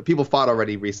class. People fought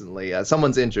already recently.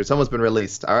 Someone's injured. Someone's been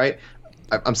released. All right.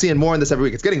 I'm seeing more in this every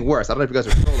week. It's getting worse. I don't know if you guys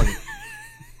are trolling.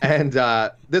 And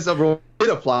this rule did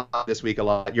apply this week a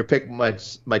lot. Your pick might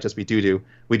just be doo-doo.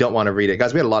 We don't want to read it.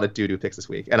 Guys, we had a lot of doo-doo picks this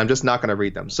week, and I'm just not going to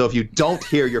read them. So if you don't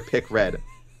hear your pick read,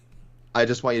 I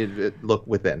just want you to look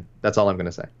within. That's all I'm going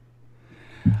to say.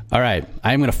 All right.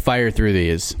 I'm going to fire through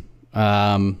these.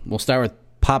 We'll start with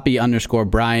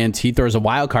Poppy_Bryant. He throws a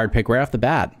wild card pick right off the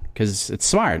bat because it's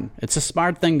smart. It's a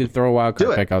smart thing to throw a wild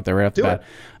card pick out there right off the bat.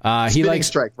 He likes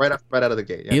strike right out of the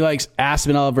gate. Yeah. He likes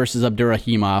Aspinall versus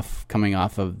Abdurakhimov coming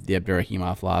off of the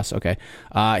Abdurakhimov loss. Okay.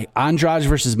 Andrade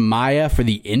versus Maia for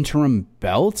the interim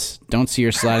belt. Don't see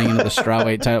her sliding into the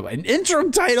strawweight title. An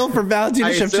interim title for Valentina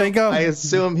Shevchenko. I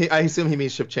assume he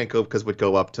means Shevchenko because would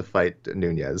go up to fight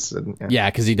Nunez.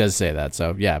 Yeah, because he does say that.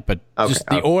 So yeah, but just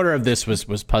the order of this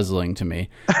was puzzling to me.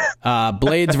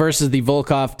 Blades versus the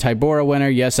Volkov Tybura winner.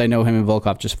 Yes, I know him and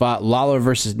Volkov just fought. Lawler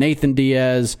versus Nathan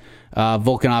Diaz.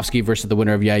 Volkanovski versus the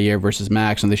winner of Yair versus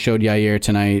Max, and they showed Yair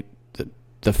tonight.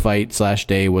 The fight /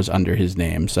 day was under his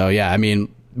name. So yeah, I mean,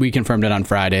 we confirmed it on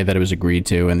Friday that it was agreed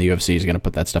to, and the UFC is going to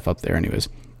put that stuff up there anyways.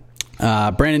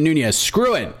 Brandon Nunez,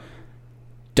 screw it.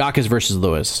 Dawkins versus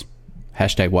Lewis. #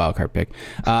 wildcard pick.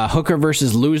 Hooker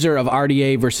versus loser of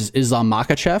RDA versus Islam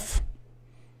Makhachev.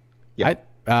 Yeah.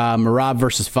 Marab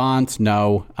versus Font.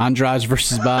 No. Andrade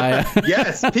versus Baia.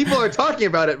 Yes, people are talking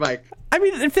about it, Mike. I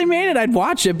mean, if they made it, I'd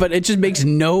watch it, but it just makes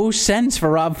no sense for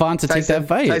Rob Font to take that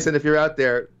fight. Tyson, if you're out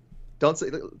there, just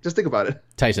think about it.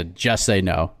 Tyson, just say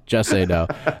no. Just say no.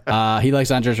 He likes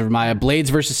Andrade versus Maia. Blades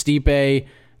versus Stipe.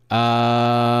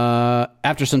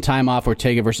 After some time off,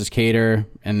 Ortega versus Cater,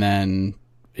 and then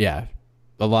a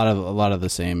lot of the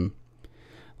same.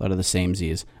 A lot of the same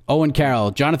Z's. Owen Carroll,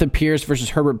 Jonathan Pierce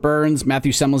versus Herbert Burns,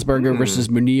 Matthew Semelsberger versus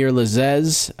Munir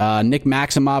Lazez, Nick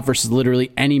Maximov versus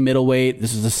literally any middleweight.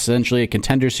 This is essentially a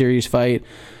Contender Series fight.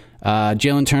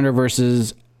 Jalen Turner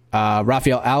versus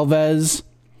Rafael Alves,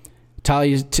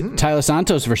 Tyler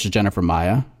Santos versus Jennifer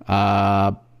Maia,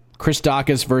 Chris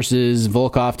Dawkins versus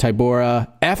Volkov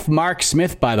Tybura. F. Mark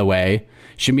Smith, by the way.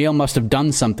 Shamil must have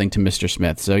done something to Mr.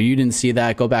 Smith. So you didn't see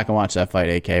that. Go back and watch that fight,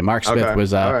 AK. Mark Smith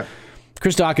was... right.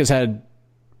 Chris Dawkins had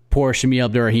poor Shamil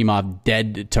Abdurrahimov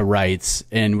dead to rights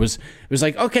and was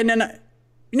like, okay, no.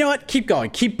 You know what? Keep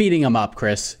going. Keep beating him up,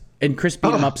 Chris. And Chris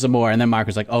beat him up some more. And then Mark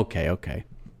was like, okay.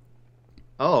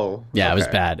 Oh. Yeah, okay. It was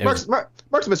bad.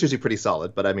 Mark Smith's usually pretty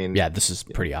solid, but I mean... Yeah, this is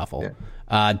pretty awful.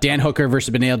 Yeah. Dan Hooker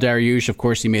versus Beneil Dariush. Of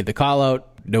course, he made the call-out.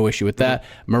 No issue with that.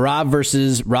 Marab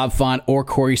versus Rob Font or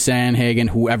Corey Sandhagen,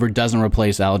 whoever doesn't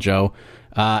replace Aljo.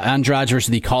 Andrade versus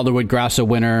the Calderwood Grasso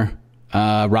winner.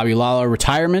 Robbie Lawler,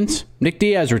 retirement. Nick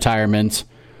Diaz, retirement.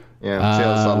 Yeah,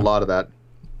 I saw a lot of that.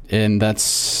 And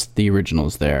that's the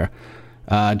originals there.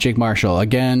 Jake Marshall,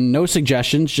 again, no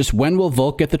suggestions, just when will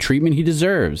Volk get the treatment he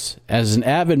deserves? As an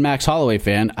avid Max Holloway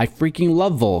fan, I freaking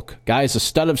love Volk. Guy's a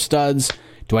stud of studs.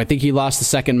 Do I think he lost the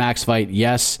second Max fight?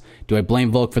 Yes. Do I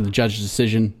blame Volk for the judge's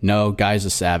decision? No. Guy's a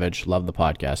savage. Love the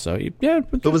podcast. So, yeah.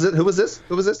 Who was this?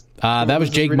 That was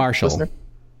Jake Marshall. Listener?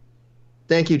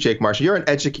 Thank you, Jake Marshall. You're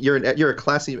a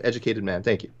classy, educated man.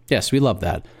 Thank you. Yes, we love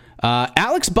that.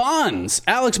 Alex Bonds,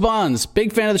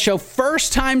 big fan of the show,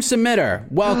 first time submitter.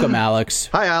 Welcome, Alex.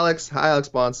 Hi, Alex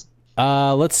Bonds.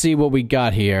 Let's see what we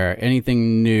got here.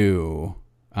 Anything new?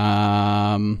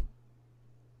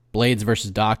 Blades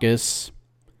versus Dawkins,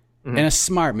 and a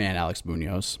smart man, Alex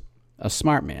Munoz. A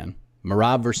smart man.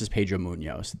 Marab versus Pedro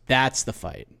Munoz. That's the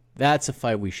fight. That's a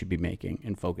fight we should be making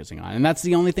and focusing on. And that's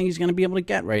the only thing he's going to be able to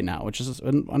get right now, which is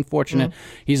unfortunate.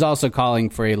 He's also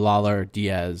calling for a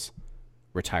Lawler-Diaz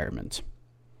retirement.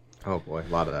 Oh, boy. A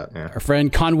lot of that, yeah. Our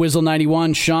friend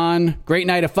ConWizzle91, Sean. Great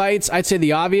night of fights. I'd say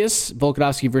the obvious.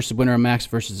 Volkanovski versus winner of Max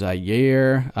versus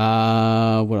Yair.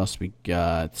 What else we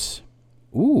got?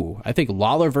 Ooh, I think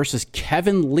Lawler versus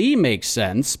Kevin Lee makes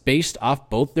sense based off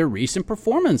both their recent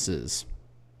performances.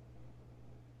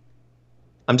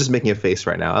 I'm just making a face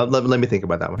right now. Let me think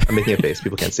about that one. I'm making a face.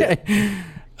 People can't see it.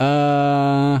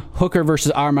 Hooker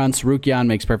versus Arman Tsarukyan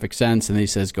makes perfect sense. And then he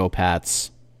says, go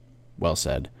Pats. Well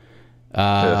said.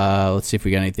 Let's see if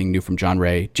we got anything new from John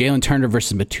Ray. Jalen Turner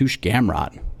versus Mateusz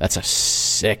Gamrot. That's a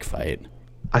sick fight.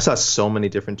 I saw so many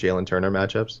different Jalen Turner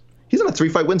matchups. He's on a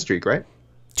 3-fight win streak, right?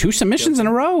 2 submissions in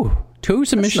a row. 2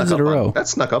 submissions in a row. That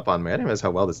snuck up on me. I didn't realize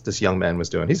how well this young man was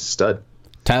doing. He's a stud.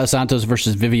 Tyler Santos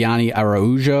versus Viviani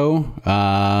Araujo.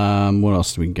 What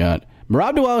else do we got?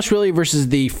 Merab Dvalishvili versus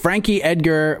the Frankie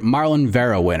Edgar Marlon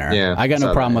Vera winner. Yeah, I got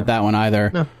no problem with that one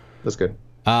either. No, that's good.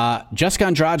 Jessica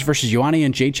Andrade versus Ioana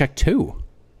and Jacek 2.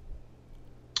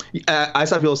 I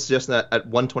saw people suggesting that at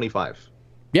 125.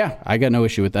 Yeah, I got no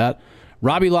issue with that.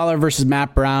 Robbie Lawler versus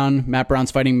Matt Brown. Matt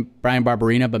Brown's fighting Brian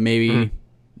Barberina, but maybe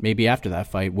after that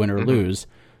fight, win or lose.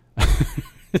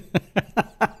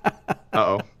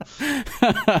 Uh-oh.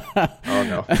 Oh,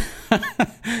 no.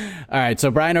 All right, so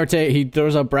Brian Ortega, he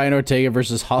throws up Brian Ortega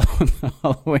versus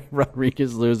Holloway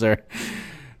Rodriguez loser.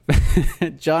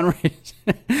 John Ray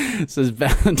says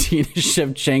Valentina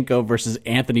Shevchenko versus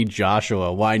Anthony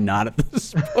Joshua. Why not at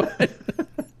this point?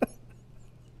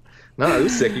 No,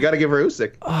 Usyk. You got to give her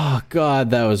Usyk. Oh, God,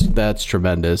 that's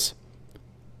tremendous.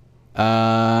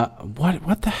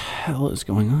 What the hell is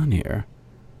going on here?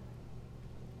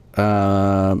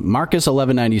 Marcus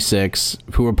 1196,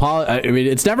 who I mean,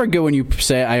 it's never good when you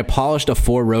say I polished a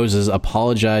 4 roses.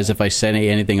 Apologize if I said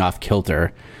anything off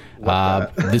kilter.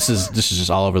 This is just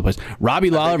all over the place. Robbie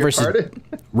Lawler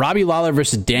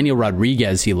versus Daniel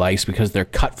Rodriguez. He likes because they're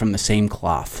cut from the same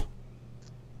cloth.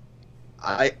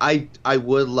 I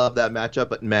would love that matchup,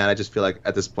 but man, I just feel like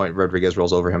at this point Rodriguez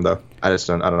rolls over him though. I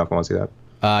don't know if I want to see that.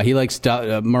 He likes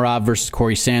Marab versus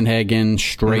Corey Sandhagen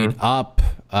straight up.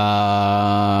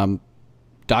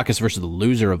 Dawkins versus the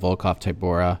loser of Volkov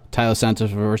Tybura. Tyler Santos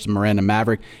versus Miranda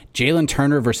Maverick. Jalen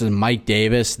Turner versus Mike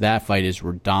Davis. That fight is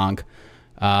redonk.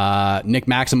 Nick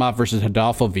Maximoff versus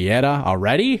Adolfo Vieira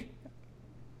already?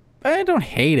 I don't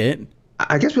hate it.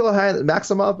 I guess people are higher on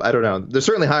Maximoff. I don't know. They're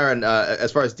certainly higher on,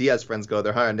 as far as Diaz friends go,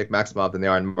 they're higher on Nick Maximoff than they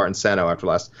are on Martin Sano after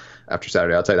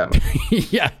Saturday. I'll tell you that much.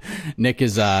 Yeah.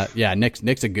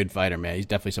 Nick's a good fighter, man. He's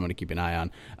definitely someone to keep an eye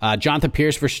on. Jonathan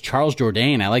Pierce versus Charles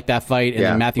Jourdain. I like that fight. And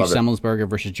then Matthew Semmelsberger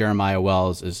versus Jeremiah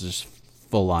Wells is just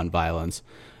full-on violence.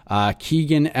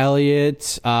 Keegan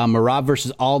Elliott. Marab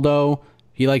versus Aldo.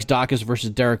 He likes Dawkins versus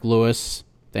Derek Lewis.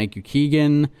 Thank you,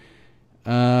 Keegan.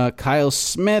 Kyle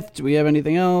Smith. Do we have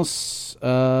anything else? I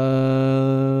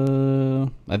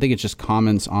think it's just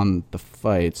comments on the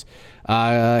fights.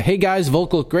 Hey guys,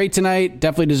 Volk looked great tonight.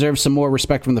 Definitely deserves some more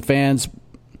respect from the fans.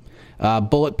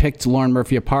 Bullet picked Lauren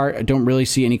Murphy apart. I don't really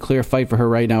see any clear fight for her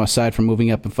right now, aside from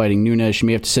moving up and fighting Nunes. She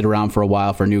may have to sit around for a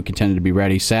while for a new contender to be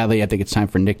ready. Sadly, I think it's time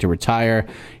for Nick to retire.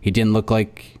 He didn't look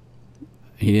like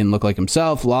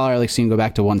himself. Lawler, I like seeing him go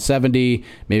back to 170.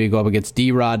 Maybe go up against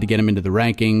D-Rod to get him into the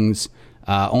rankings.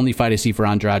 Only fight I see for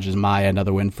Andrade is Maya.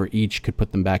 Another win for each could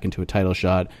put them back into a title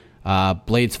shot.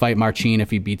 Blades fight Marcin if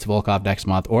he beats Volkov next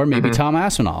month, or maybe Tom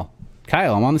Aspinall.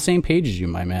 Kyle, I'm on the same page as you,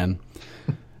 my man.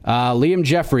 Liam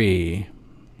Jeffrey.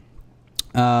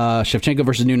 Shevchenko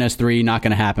versus Nunes 3, not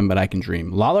going to happen, but I can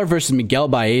dream. Lawler versus Miguel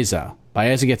Baeza.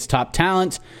 Baeza gets top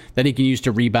talent that he can use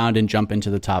to rebound and jump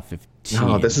into the top 15.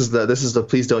 No, this is the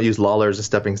please don't use Lawler as a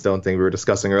stepping stone thing we were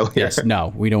discussing earlier. Yes,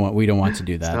 no, we don't want to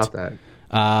do that. Stop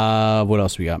that. What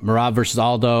else we got? Merab versus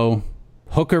Aldo.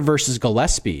 Hooker versus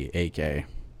Gillespie, AK.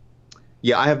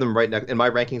 Yeah, I have them right next in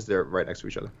my rankings. They're right next to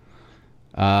each other.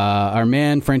 Our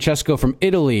man Francesco from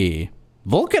Italy.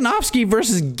 Volkanovski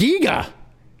versus Giga.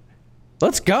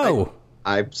 Let's go.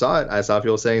 I saw it. I saw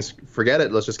people saying, forget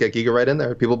it. Let's just get Giga right in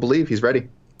there. People believe he's ready.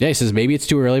 Yeah, he says maybe it's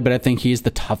too early, but I think he's the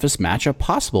toughest matchup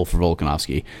possible for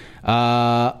Volkanovski.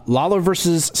 Lawler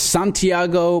versus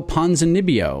Santiago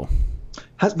Ponzinibbio.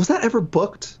 Was that ever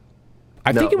booked?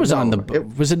 I think it was on the...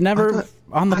 Was it never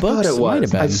on the books? I thought it was. Might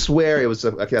have been. I swear it was.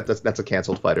 That's a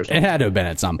canceled fight or something. It had to have been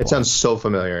at some point. It sounds so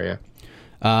familiar,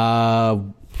 yeah.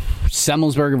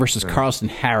 Semmelsberger versus Carlston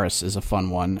Harris is a fun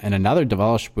one, and another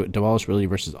Dvalishvili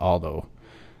versus Aldo.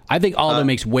 I think Aldo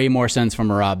makes way more sense from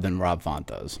Merab than Rob Font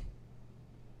does.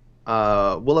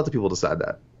 We'll let the people decide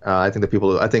that. I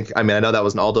know that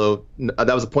was an Aldo.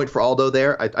 That was a point for Aldo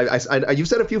there. You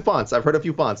said a few fonts. I've heard a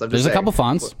few fonts. There's a couple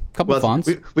fonts. Fonts.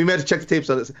 We may have to check the tapes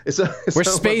on this. We're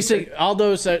spacing.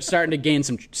 Aldo's starting to gain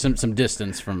some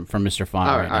distance from Mr. Font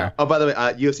right now. Oh, by the way,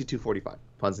 UFC 245.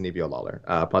 Ponzinibbio Lawler.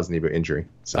 Ponzinibbio injury.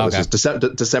 So This is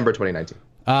December 2019.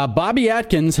 Bobby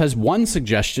Atkins has one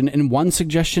suggestion and one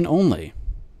suggestion only.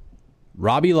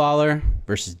 Robbie Lawler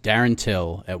versus Darren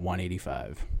Till at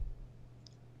 185.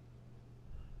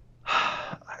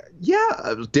 Yeah,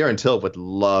 Darren Till would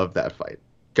love that fight.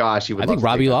 Gosh, he would. I think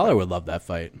Robbie Lawler would love that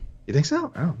fight. You think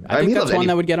so? I think that's one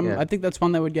that would get him. Yeah. I think that's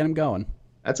one that would get him going.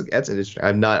 That's interesting. I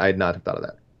had not thought of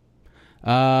that.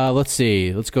 Let's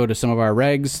see. Let's go to some of our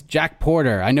regs. Jack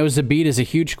Porter. I know Zabit is a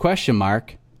huge question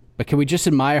mark, but can we just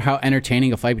admire how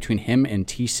entertaining a fight between him and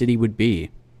T-City would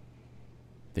be?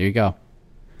 There you go.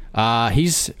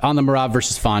 He's on the Merab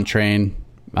versus Font train.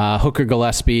 Hooker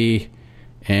Gillespie,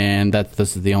 and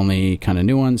this is the only kind of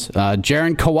new ones.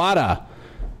 Jaron Kawada.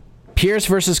 Pierce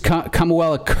versus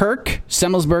Kamuela Kirk.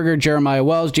 Semmelsberger, Jeremiah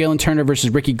Wells. Jalen Turner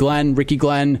versus Ricky Glenn. Ricky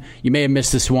Glenn, you may have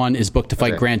missed this one, is booked to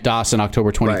fight Grant Dawson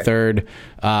October 23rd.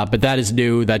 Right. But that is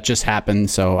new. That just happened,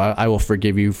 so I will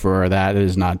forgive you for that. It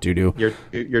is not due-due.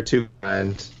 You're too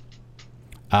kind.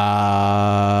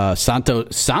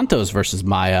 Santos versus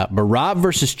Maya. Merab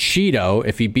versus Cheeto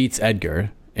if he beats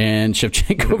Edgar. And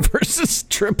Shevchenko versus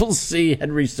Triple C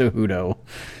Henry Cejudo.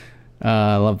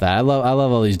 I love that. I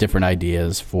love all these different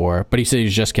ideas but he said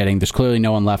he's just kidding. There's clearly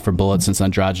no one left for Bullet since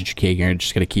Andrade and Chikagian are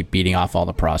just going to keep beating off all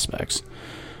the prospects.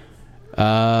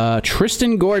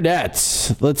 Tristan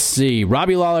Gordet. Let's see.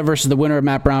 Robbie Lawler versus the winner of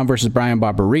Matt Brown versus Brian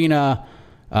Barberina.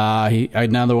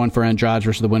 Another one for Andrade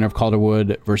versus the winner of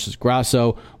Calderwood versus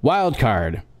Grasso. Wild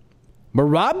card.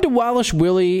 Merab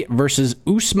Dvalishvili versus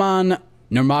Usman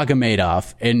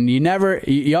Nurmagomedov. And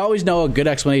you always know a good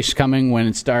explanation is coming when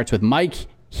it starts with Mike.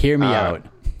 Hear me out.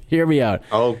 Hear me out.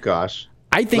 Oh, gosh.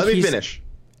 Let me finish.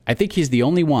 I think he's the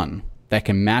only one that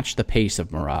can match the pace of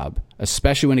Merab,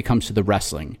 especially when it comes to the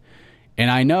wrestling. And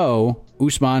I know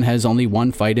Usman has only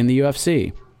one fight in the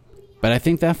UFC, but I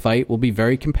think that fight will be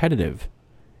very competitive.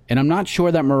 And I'm not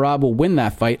sure that Merab will win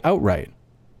that fight outright.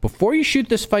 Before you shoot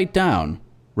this fight down,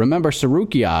 remember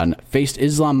Sarukian faced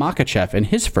Islam Makhachev in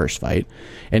his first fight,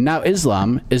 and now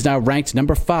Islam is now ranked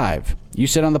number 5. You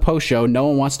said on the post show, no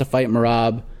one wants to fight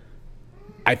Merab.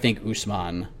 I think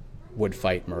Usman would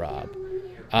fight Merab.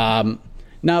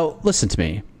 Now, listen to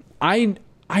me. I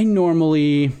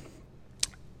normally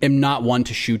am not one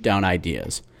to shoot down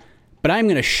ideas, but I'm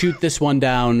going to shoot this one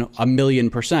down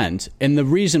 1,000,000%. And the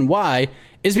reason why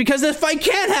is because this fight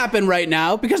can't happen right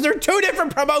now because they're two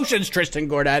different promotions, Tristan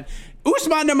Gordet.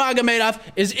 Usman Nurmagomedov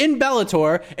is in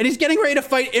Bellator, and he's getting ready to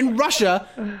fight in Russia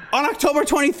on October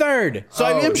 23rd. So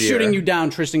I am shooting you down,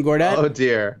 Tristan Gordet. Oh,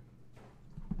 dear.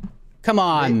 Come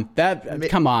on.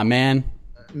 Come on, man.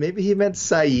 Maybe he meant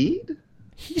Saeed?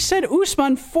 He said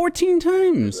Usman 14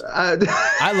 times.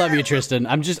 I love you, Tristan.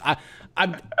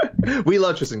 We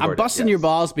love Tristan Gordet. I'm busting your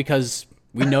balls because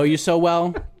we know you so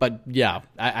well, but yeah,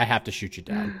 I have to shoot you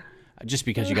down just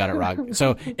because you got it wrong.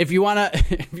 So if you wanna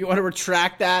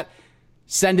retract that,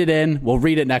 Send it in. We'll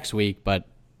read it next week. But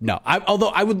no, although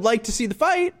I would like to see the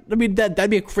fight. I mean, that'd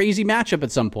be a crazy matchup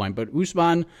at some point. But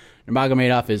Usman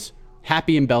Nurmagomedov is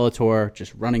happy in Bellator,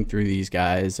 just running through these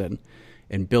guys and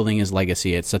building his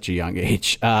legacy at such a young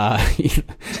age.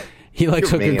 He likes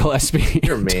Hooker Gillespie.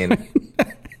 You're mean.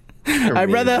 I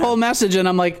read that whole message and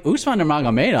I'm like, Usman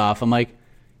Nurmagomedov. I'm like,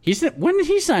 when did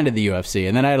he sign to the UFC?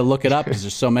 And then I had to look it up because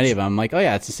there's so many of them. I'm like, oh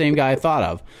yeah, it's the same guy I thought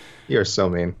of. You're so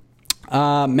mean.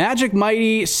 Magic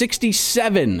Mighty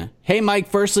 67. Hey Mike,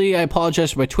 firstly, I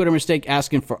apologize for my Twitter mistake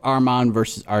asking for Arman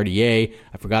versus RDA.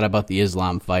 I forgot about the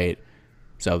Islam fight.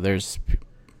 So there's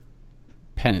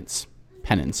penance,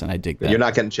 and I dig that. You're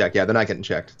not getting checked. Yeah, they're not getting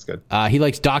checked. It's good. He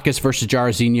likes Dacus versus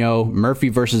Jairzinho, Murphy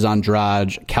versus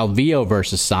Andrade, Calvillo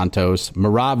versus Santos,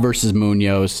 Merab versus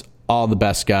Munoz, all the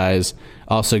best guys.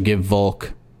 Also give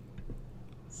Volk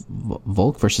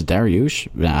versus Dariush.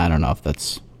 I don't know if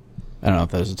that's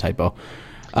a typo.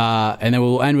 And then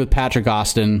we'll end with Patrick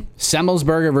Austin,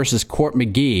 Semmelsberger versus Court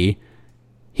McGee.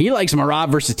 He likes Merab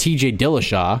versus TJ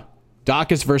Dillashaw,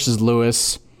 Dacus versus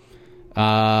Lewis,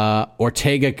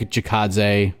 Ortega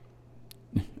Jacadze,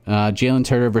 Jalen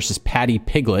Turner versus Patty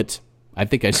Piglet. I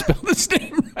think I spelled his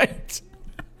name right.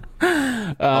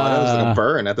 That was like a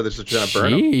burn. I thought they were just trying to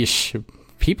burn him. Sheesh.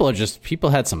 People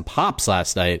had some pops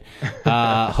last night.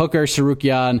 Hooker,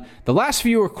 Sarukian. The last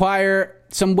few require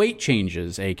some weight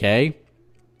changes, AK.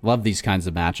 Love these kinds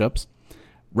of matchups.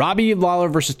 Robbie Lawler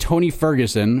versus Tony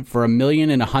Ferguson for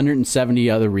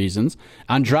 1,170,000 other reasons.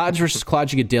 Andrade versus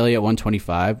Claudio Gadelha at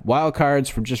 125. Wild cards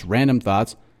from just random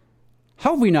thoughts.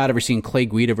 How have we not ever seen Clay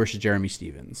Guida versus Jeremy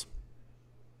Stevens?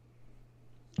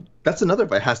 That's another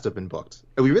fight has to have been booked.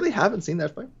 We really haven't seen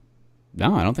that fight.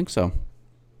 No, I don't think so.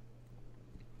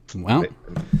 Well,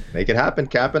 make it happen,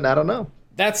 Captain. I don't know.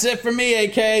 That's it for me,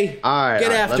 AK. All right,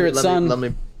 get after it, son. Let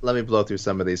me blow through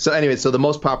some of these. So anyway, so the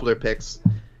most popular picks.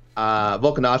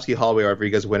 Volkanovski, Holloway,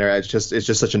 Rodriguez winner. It's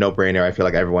just such a no-brainer. I feel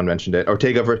like everyone mentioned it.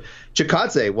 Ortega for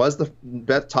Chikadze was the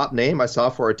best top name I saw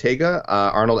for Ortega.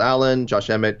 Arnold Allen, Josh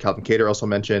Emmett, Calvin Kattar also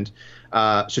mentioned.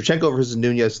 Shevchenko versus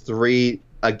Nunez 3.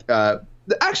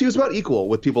 Actually, it was about equal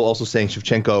with people also saying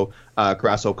Shevchenko,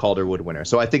 Grasso, Calderwood winner.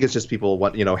 So I think it's just people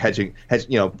hedging,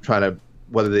 trying to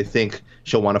whether they think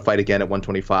she'll want to fight again at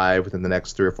 125 within the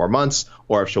next 3 or 4 months,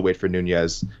 or if she'll wait for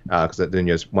Nunez, because the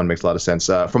Nunez one makes a lot of sense.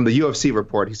 From the UFC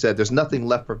report, he said there's nothing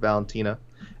left for Valentina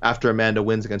after Amanda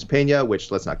wins against Pena,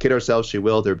 which, let's not kid ourselves, she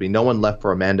will. There'll be no one left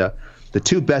for Amanda. The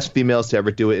 2 best females to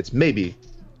ever do it, it's maybe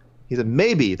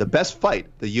the best fight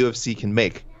the UFC can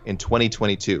make in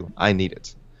 2022. I need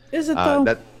it. Is it though?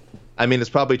 It's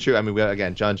probably true. I mean,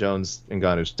 again, John Jones and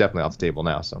Ngannou definitely off the table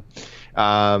now. So,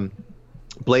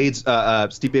 Blades,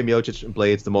 Stipe Miocic and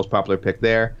Blades, the most popular pick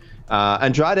there.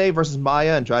 Andrade versus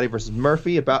Maia, Andrade versus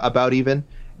Murphy, about even.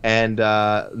 And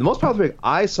the most popular pick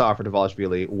I saw for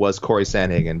Dvalishvili was Corey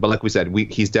Sandhagen. But like we said,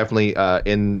 he's definitely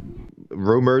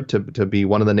rumored to be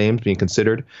one of the names being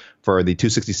considered for the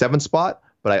 267 spot.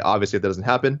 But obviously, if that doesn't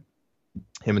happen,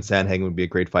 him and Sandhagen would be a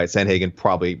great fight. Sandhagen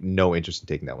probably no interest in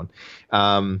taking that one.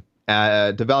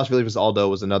 Dvalishvili versus Aldo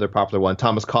was another popular one.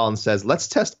 Thomas Collins says, let's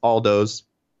test Aldo's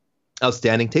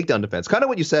outstanding takedown defense. Kind of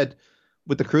what you said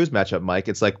with the Cruz matchup, Mike.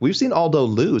 It's like we've seen Aldo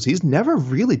lose. He's never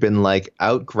really been like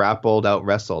out grappled, out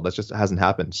wrestled. That just hasn't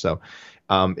happened. So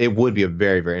it would be a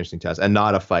very, very interesting test, and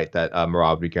not a fight that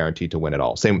Merab would be guaranteed to win at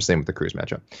all. Same with the Cruz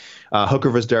matchup. Hooker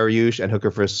versus Dariush and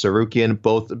Hooker versus Sarukian,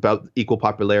 both about equal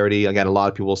popularity. Again, a lot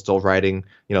of people still writing,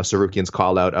 Sarukian's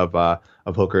call out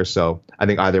of Hooker. So I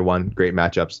think either one, great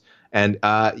matchups. And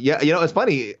it's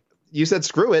funny. You said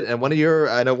screw it, and one of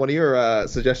your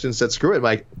suggestions said screw it,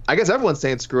 Mike. I guess everyone's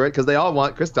saying screw it because they all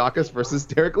want Chris Dacus versus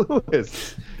Derek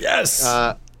Lewis. Yes.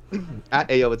 At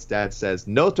Ayo, its dad says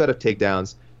no threat of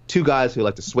takedowns. 2 guys who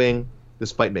like to swing.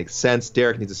 This fight makes sense.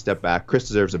 Derek needs to step back. Chris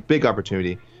deserves a big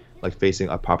opportunity, like facing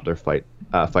a popular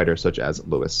fighter such as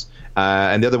Lewis.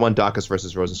 And the other one, Dacus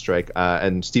versus Rosenstrike.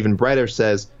 And Stephen Breiter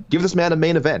says, give this man a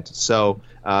main event. So,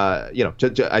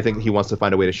 I think he wants to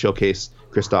find a way to showcase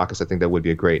Chris Dacus. I think that would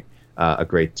be a great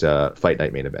fight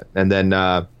night main event. And then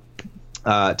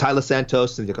Tyler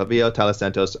Santos, Cynthia Calvillo, Tyler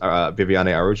Santos,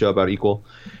 Viviane Araújo about equal.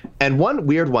 And one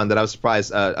weird one that I was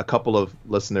surprised a couple of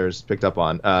listeners picked up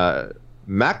on,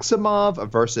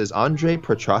 Maximov versus Andre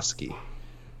Petroski.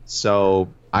 So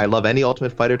I love any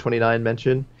Ultimate Fighter 29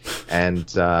 mention, and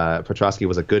Petroski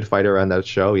was a good fighter on that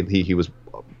show. He was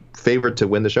favored to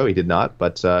win the show. He did not,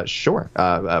 but sure.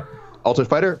 Ultimate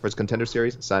Fighter versus Contender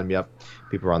Series, sign me up.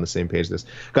 People are on the same page as this.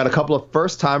 Got a couple of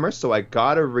first-timers, so I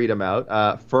got to read them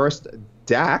out. First,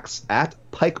 Dax at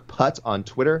Pike Putt on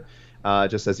Twitter.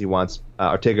 just as he wants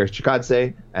Ortega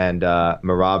Chikadze and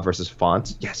Marab versus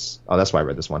Font. Yes. Oh, that's why I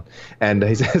read this one. And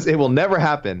he says it will never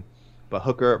happen, but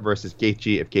Hooker versus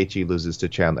Gaethje if Gaethje loses to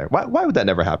Chandler. Why would that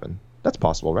never happen? That's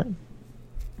possible, right?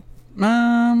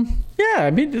 Yeah,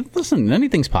 I mean, listen,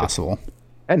 anything's possible.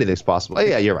 Anything's possible. Oh,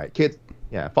 yeah, you're right. Kids,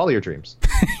 yeah, follow your dreams.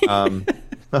 Follow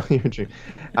your dream.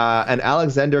 And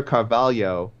Alexander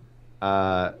Carvalho,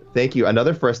 thank you.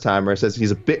 Another first timer says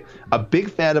he's a big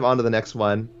fan of On to the Next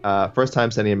One. First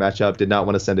time sending a matchup. Did not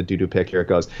want to send a doo-doo pick. Here it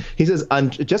goes. He says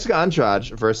Jessica Andrade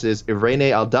versus Irene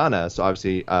Aldana. So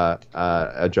obviously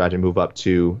Andrade move up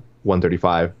to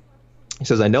 135. He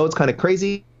says, I know it's kind of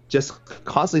crazy. Just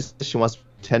constantly says she wants to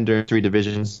tender 3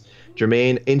 divisions.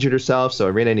 Jermaine injured herself, so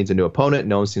Irene needs a new opponent.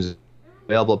 No one seems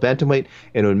available at bantamweight,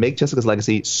 and it would make Jessica's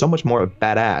legacy so much more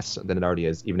badass than it already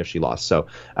is, even if she lost. So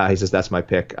he says that's my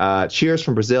pick. Cheers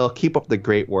from Brazil. Keep up the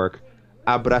great work.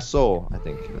 Abraço, I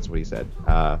think that's what he said.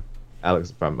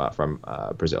 Alex from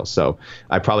Brazil. So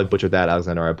I probably butchered that,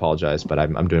 Alexander. I apologize, but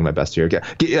I'm doing my best here.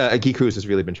 Guy Cruz has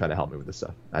really been trying to help me with this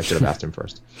stuff. I should have asked him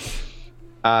first.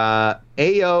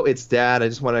 Ayo, it's Dad.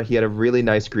 He had a really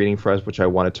nice greeting for us, which I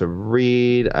wanted to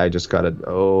read. I just got it.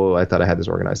 Oh, I thought I had this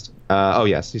organized. Oh,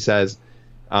 yes. He says,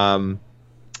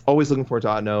 always looking forward to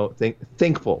Otno.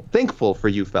 Thankful for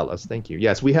you fellas. Thank you.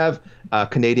 Yes, we have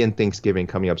Canadian Thanksgiving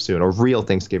coming up soon, or real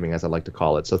Thanksgiving, as I like to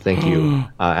call it. So thank you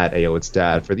at Ayo, it's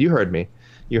Dad. You heard me.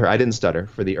 I didn't stutter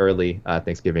for the early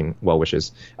Thanksgiving well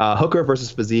wishes. Hooker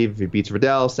versus Fiziev if he beats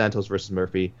Riddell. Santos versus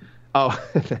Murphy. Oh,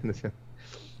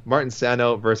 Martin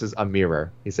Sano versus a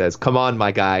mirror. He says, come on,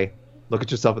 my guy. Look at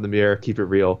yourself in the mirror. Keep it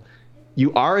real.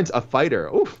 You aren't a fighter.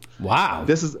 Oof. Wow.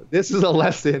 This is a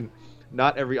lesson.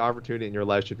 Not every opportunity in your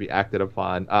life should be acted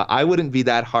upon. I wouldn't be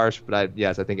that harsh, but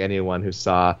I think anyone who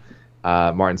saw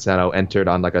Martin Sano entered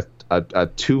on like a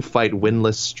 2-fight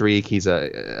winless streak.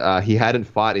 He hadn't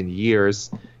fought in years.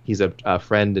 He's a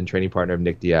friend and training partner of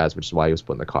Nick Diaz, which is why he was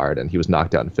put in the card, and he was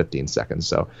knocked out in 15 seconds.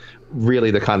 So really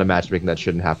the kind of matchmaking that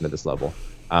shouldn't happen at this level.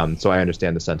 So I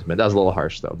understand the sentiment. That was a little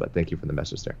harsh, though, but thank you for the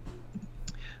message there.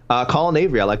 Colin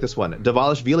Avery, I like this one.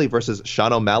 Dvalishvili versus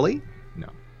Sean O'Malley? No.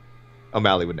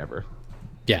 O'Malley would never.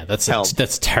 Yeah, that's a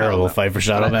terrible fight for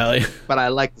Sean O'Malley. But I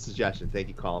like the suggestion. Thank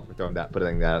you, Colin, for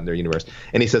putting that in their universe.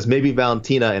 And he says, maybe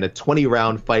Valentina in a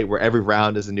 20-round fight where every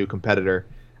round is a new competitor.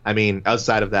 I mean,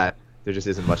 outside of that, there just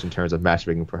isn't much in terms of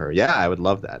matchmaking for her. Yeah, I would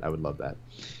love that.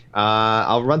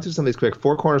 I'll run through some of these quick.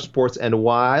 Four Corner Sports NY.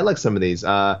 I like some of these.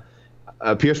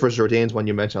 Pierce versus Jourdain's one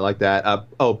you mentioned. I like that.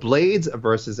 Blades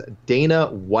versus Dana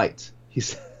White. He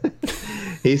said,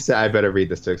 I better read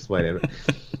this to explain it.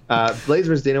 Blades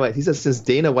versus Dana White. He says since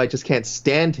Dana White just can't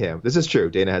stand him. This is true.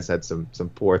 Dana has had some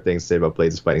poor things to say about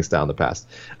Blades' fighting style in the past.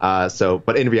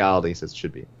 But in reality, he says it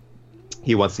should be.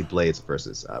 He wants to see Blades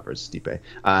versus Stipe.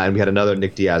 And we had another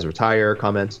Nick Diaz retire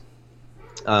comment.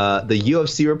 The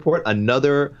UFC report,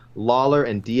 another Lawler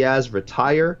and Diaz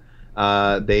retire.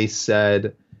 They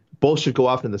said both should go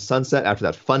off into the sunset after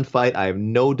that fun fight. I have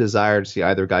no desire to see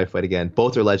either guy fight again.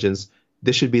 Both are legends.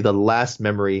 This should be the last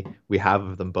memory we have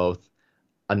of them both.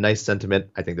 A nice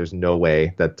sentiment. I think there's no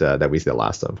way that we see the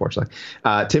last, unfortunately.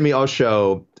 Timmy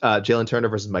Osho, Jalen Turner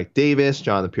versus Mike Davis,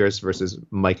 Jonathan Pierce versus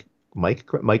Mike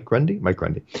Grundy,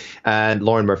 and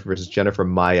Lauren Murphy versus Jennifer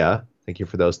Maya. Thank you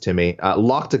for those, Timmy.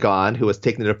 Loctagon, who has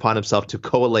taken it upon himself to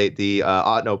collate the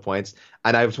Otno points,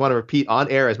 and I just want to repeat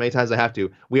on air as many times as I have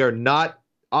to, we are not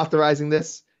authorizing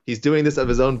this. He's doing this of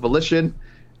his own volition.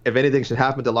 If anything should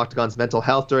happen to Loctagon's mental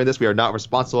health during this, we are not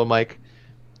responsible, Mike.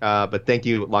 But thank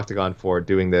you, Loctagon, for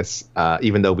doing this,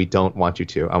 even though we don't want you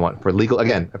to. I want for legal,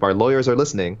 again, if our lawyers are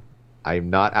listening, I'm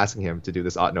not asking him to do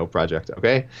this Otno project,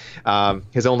 okay?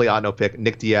 His only Otno pick,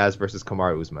 Nick Diaz versus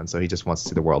Kamaru Usman, so he just wants to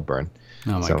see the world burn.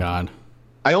 Oh, my God.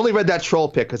 I only read that troll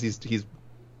pick because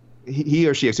he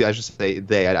or she, actually, I should say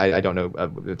they, I don't know,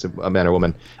 it's a man or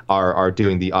woman, are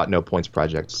doing the Otno points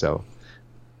project, so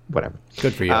whatever.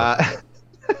 Good for you.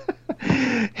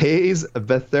 Hayes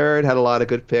the third had a lot of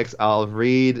good picks. I'll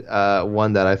read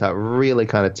one that I thought really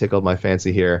kind of tickled my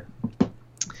fancy here.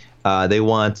 They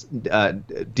want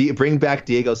bring back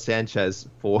Diego Sanchez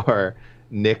for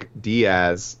Nick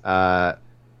Diaz.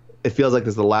 It feels like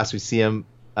this is the last we see him,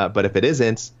 but if it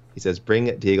isn't, he says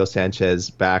bring Diego Sanchez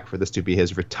back for this to be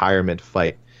his retirement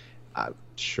fight.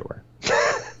 Sure.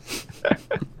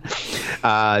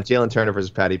 Jalen Turner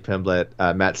versus Paddy Pimblett,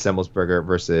 Matt Semmelsberger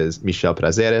versus Michel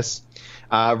Prazeres.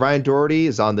 Ryan Doherty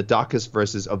is on the Dacus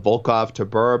versus a Volkov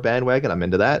Tabura bandwagon. I'm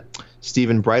into that.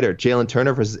 Stephen Breiter, Jalen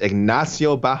Turner versus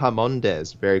Ignacio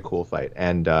Bahamondes. Very cool fight.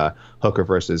 And Hooker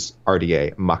versus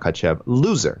RDA Makhachev.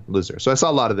 Loser. So I saw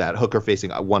a lot of that. Hooker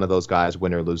facing one of those guys,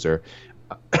 winner, loser.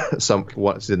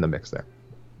 What's in the mix there.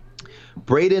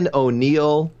 Braden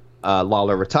O'Neill,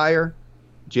 Lawler retire.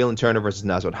 Jalen Turner versus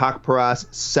Nasrat Haqparast.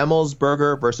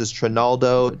 Semmelsberger versus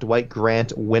Trinaldo. Dwight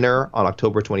Grant winner on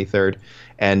October 23rd.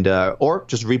 And or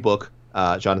just rebook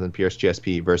Jonathan Pierce,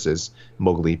 GSP versus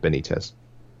Mowgli Benitez.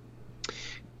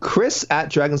 Chris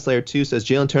at Dragonslayer 2 says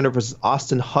Jalen Turner versus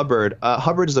Austin Hubbard.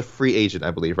 Hubbard is a free agent,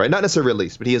 I believe, right? Not necessarily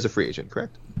released, but he is a free agent,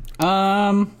 correct?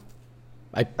 I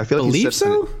feel believe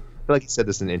so. I feel like he said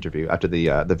this in an interview after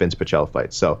the Vince Pichel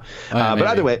fight. So, but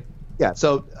either way, yeah.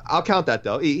 So I'll count that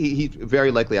though. He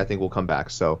very likely, I think, will come back.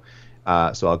 So,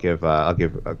 I'll give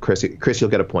Chris. Chris,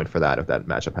 you'll get a point for that if that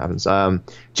matchup happens.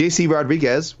 JC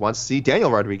Rodriguez wants to see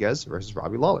Daniel Rodriguez versus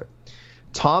Robbie Lawler.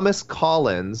 Thomas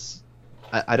Collins.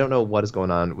 I don't know what is going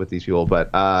on with these people, but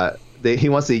he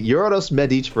wants to see Euros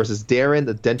Medic versus Darren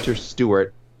the Denter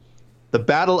Stewart. The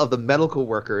battle of the medical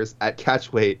workers at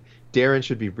catchweight. Darren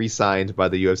should be re-signed by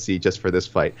the UFC just for this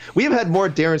fight. We have had more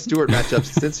Darren Stewart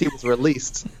matchups since he was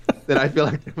released than I feel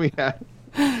like we had.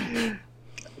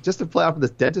 Just to play off of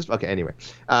this dentist. Okay, anyway.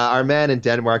 Our man in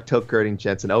Denmark, Toke Girding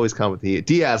Jensen, always come with the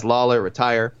Diaz, Lawler,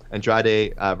 retire.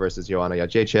 Andrade versus Joanna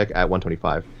Jacek at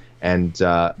 125. And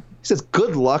he says,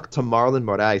 good luck to Marlon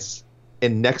Moraes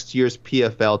in next year's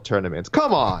PFL tournaments.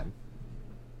 Come on.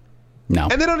 No.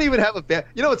 And they don't even have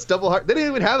it's double hard. They didn't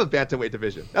even have a bantamweight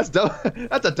division. That's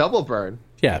a double burn.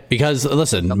 Yeah, because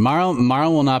listen,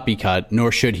 Marlon will not be cut,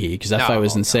 nor should he, because that fight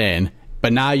was insane.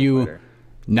 But now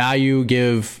you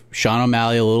give Sean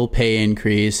O'Malley a little pay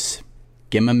increase,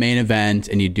 give him a main event,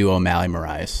 and you do O'Malley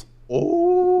Moraes.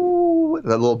 Oh,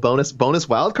 that little bonus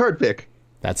wild card pick.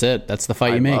 That's it. That's the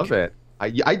fight you make. I love it.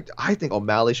 I think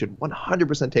O'Malley should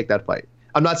 100% take that fight.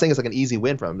 I'm not saying it's like an easy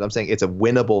win for him. I'm saying it's a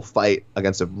winnable fight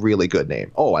against a really good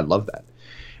name. Oh, I love that.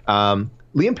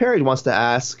 Liam Perry wants to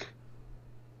ask,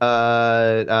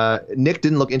 Nick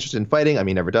didn't look interested in fighting. I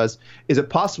mean, never does. Is it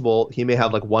possible he may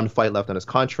have like one fight left on his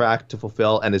contract to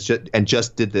fulfill and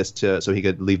just did this so he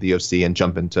could leave the UFC and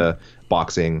jump into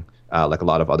boxing like a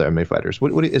lot of other MMA fighters?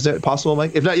 What is it possible,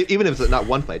 Mike? If not, even if it's not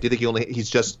one fight, do you think he's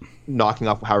just knocking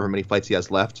off however many fights he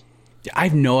has left? I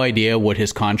have no idea what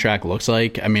his contract looks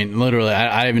like. I mean, literally,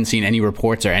 I haven't seen any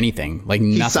reports or anything. Like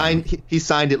nothing. He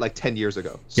signed it like 10 years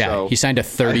ago. Yeah, so. He signed a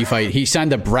 30 fight. He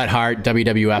signed the Bret Hart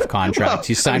WWF contract.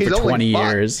 He signed for 20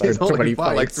 years. He's only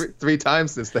fought like three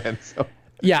times since then. So.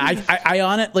 Yeah, I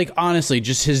on it. Like honestly,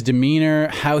 just his demeanor,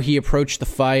 how he approached the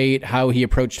fight, how he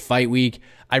approached fight week.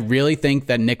 I really think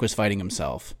that Nick was fighting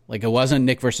himself. Like it wasn't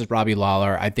Nick versus Robbie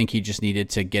Lawler. I think he just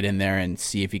needed to get in there and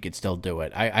see if he could still do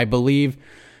it. I believe.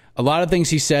 A lot of things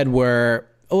he said were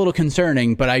a little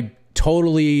concerning, but I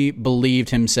totally believed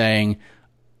him saying,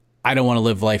 I don't want to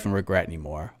live life in regret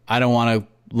anymore. I don't want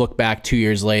to look back 2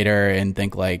 years later and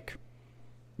think like,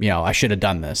 I should have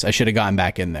done this. I should have gotten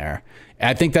back in there. And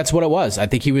I think that's what it was. I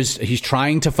think he's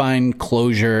trying to find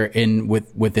closure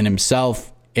within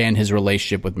himself and his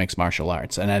relationship with mixed martial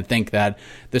arts. And I think that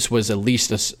this was at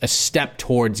least a step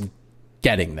towards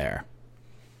getting there.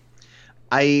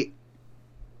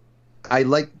 I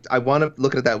want to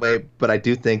look at it that way, but I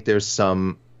do think there's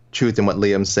some truth in what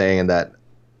Liam's saying, and that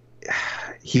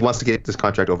he wants to get this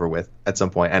contract over with at some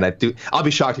point. And I'll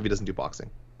be shocked if he doesn't do boxing.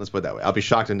 Let's put it that way. I'll be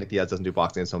shocked if Nick Diaz doesn't do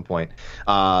boxing at some point.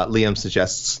 Liam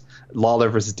suggests Lawler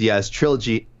versus Diaz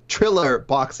Triller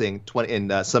boxing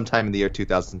sometime in the year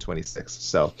 2026.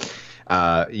 So.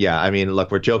 I mean,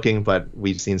 look, we're joking, but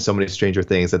we've seen so many Stranger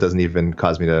Things that doesn't even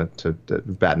cause me to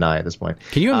bat an eye at this point.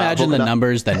 Can you imagine the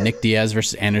numbers that Nick Diaz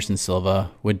versus Anderson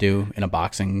Silva would do in a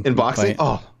boxing fight?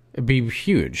 Oh, it'd be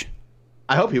huge.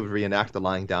 I hope he would reenact the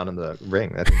lying down in the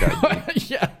ring. I think that would be,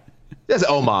 yeah, that's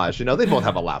homage. They both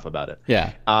have a laugh about it.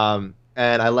 Yeah.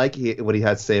 And I like what he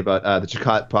had to say about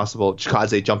the possible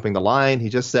Chikadze jumping the line. He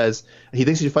just says he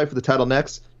thinks he should fight for the title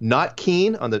next. Not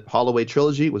keen on the Holloway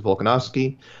trilogy with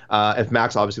Volkanovski. If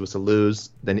Max obviously was to lose,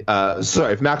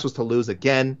 if Max was to lose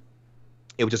again,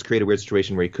 it would just create a weird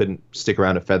situation where he couldn't stick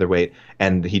around at featherweight,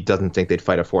 and he doesn't think they'd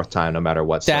fight a fourth time no matter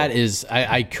what. That is,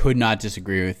 I could not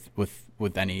disagree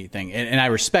with anything, and I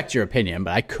respect your opinion,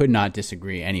 but I could not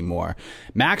disagree anymore.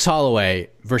 Max Holloway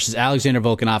versus Alexander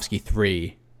Volkanovski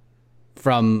 3.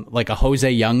 From like a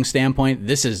Jose Young standpoint,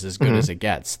 this is as good as it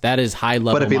gets. That is high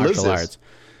level martial arts.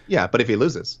 Yeah, but if he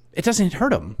loses, it doesn't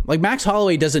hurt him. Like Max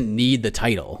Holloway doesn't need the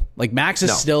title. Like Max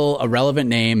is still a relevant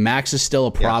name. Max is still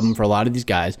a problem for a lot of these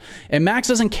guys. And Max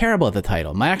doesn't care about the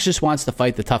title. Max just wants to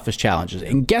fight the toughest challenges.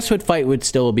 And guess what fight would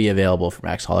still be available for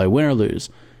Max Holloway? Win or lose,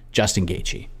 Justin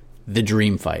Gaethje. The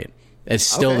dream fight. It's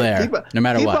still there, no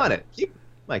matter what. Keep on it.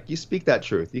 Mike, you speak that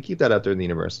truth. You keep that out there in the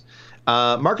universe.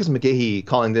 Marcus McGahee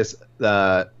calling this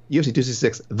UFC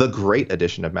 266, the great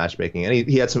edition of matchmaking. And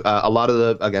he had some a lot of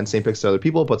the, again, same picks to other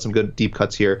people, but some good deep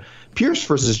cuts here. Pierce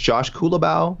versus Josh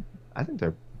Kulabau. I think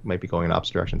they're might be going in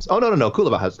opposite directions. Oh, no.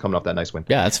 Kulabau has coming off that nice win.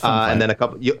 Yeah, it's fun. And then a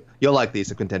couple, you'll like these,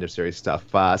 the Contender Series stuff.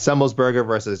 Semmelsberger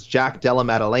versus Jack Della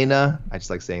Maddalena. I just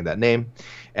like saying that name.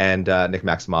 And Nick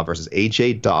Maximov versus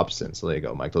AJ Dobson. So there you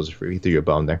go, Mike. Those are free. He threw you a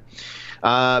bone there.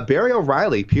 Barry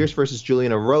O'Reilly, Pierce versus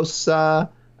Julian Erosa.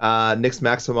 Nick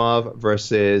Maximov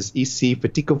versus EC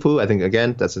Fatikofu. I think,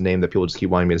 again, that's a name that people just keep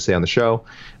wanting me to say on the show.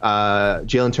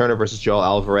 Jalen Turner versus Joel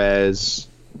Alvarez.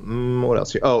 What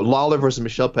else here? Oh, Lawler versus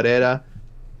Michel Pereira.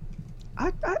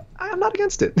 I'm not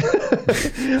against it.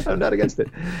 I'm not against it.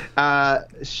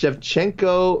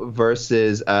 Shevchenko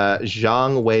versus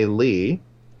Zhang Weili.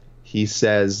 He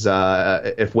says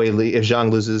if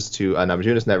Zhang loses to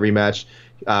Namajunas in that rematch,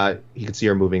 he could see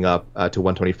her moving up to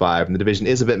 125. And the division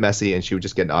is a bit messy, and she would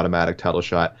just get an automatic title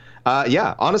shot.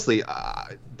 Yeah, honestly,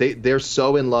 they're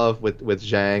so in love with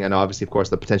Zhang, and obviously, of course,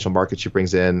 the potential market she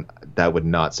brings in, that would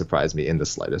not surprise me in the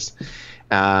slightest.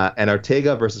 And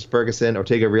Ortega versus Ferguson.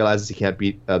 Ortega realizes he can't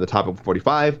beat the top of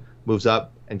 45, moves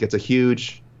up, and gets a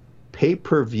huge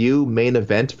pay-per-view main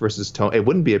event versus Tony. It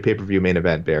wouldn't be a pay-per-view main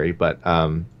event, Barry, but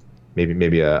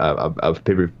maybe a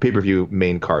pay-per-view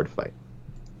main card fight.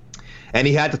 And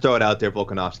he had to throw it out there,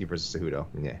 Volkanovski versus Cejudo.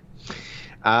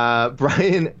 Yeah.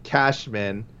 Brian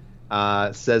Cashman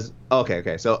says,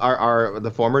 okay. So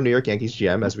the former New York Yankees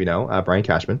GM, as we know, Brian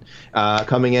Cashman,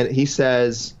 coming in, he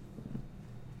says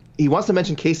he wants to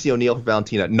mention Casey O'Neill for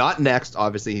Valentina. Not next,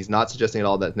 obviously. He's not suggesting at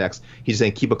all that next. He's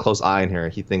saying keep a close eye on her.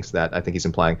 He thinks that, I think he's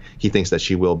implying, he thinks that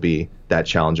she will be that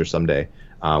challenger someday,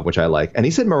 which I like. And he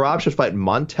said Merab should fight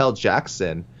Montel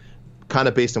Jackson, kind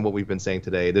of based on what we've been saying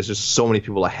today. There's just so many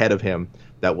people ahead of him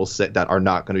that are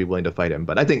not going to be willing to fight him.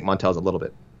 But I think Montel's a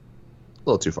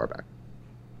little too far back.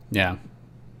 Yeah.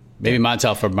 Maybe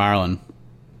Montel for Marlon.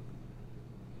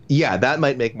 Yeah, that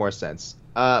might make more sense.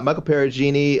 Michael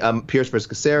Perugini, Pierce versus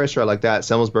Caceres, sure, I like that.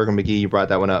 Semmelsberger, McGee, you brought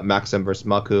that one up. Maxim versus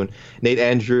Malkoun. Nate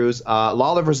Andrews.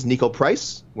 Lawler versus Nico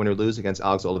Price. Win or lose against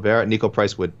Alex Oliveira. Nico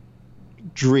Price would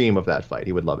dream of that fight.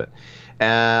 He would love it.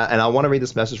 And I want to read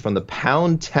this message from the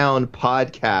Pound Town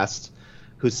podcast,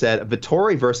 who said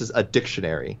Vettori versus a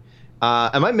dictionary.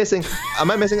 Am I missing?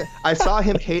 I saw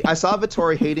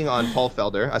Vettori hating on Paul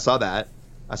Felder. I saw that.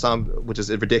 I saw him, which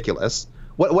is ridiculous.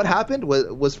 What happened?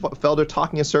 Was Felder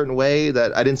talking a certain way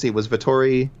that I didn't see? Was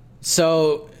Vettori?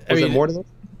 So was there more to this?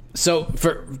 So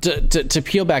to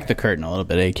peel back the curtain a little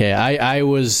bit, AK, I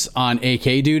was on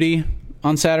AK duty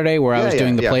on Saturday where I was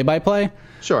doing the play-by-play.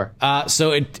 Sure.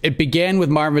 So it began with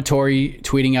Marvin Vettori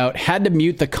tweeting out, had to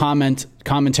mute the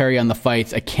commentary on the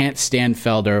fights. I can't stand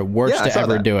Felder. Worst to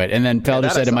ever do it. And then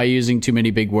Felder said, am I using too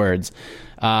many big words?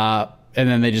 And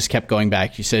then they just kept going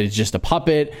back. He said, it's just a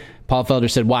puppet. Paul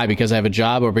Felder said, why? Because I have a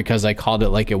job or because I called it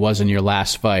like it was in your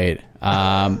last fight?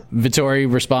 Vettori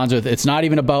responds with, it's not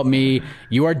even about me.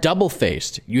 You are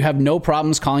double-faced. You have no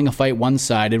problems calling a fight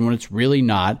one-sided when it's really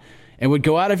not, and would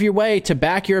go out of your way to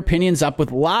back your opinions up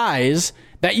with lies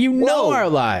that you know are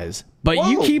lies. But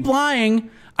you keep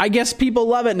lying. I guess people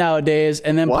love it nowadays.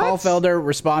 And then Paul Felder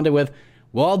responded with,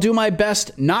 well, I'll do my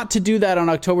best not to do that on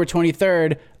October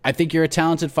 23rd. I think you're a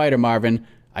talented fighter, Marvin.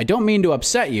 I don't mean to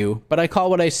upset you, but I call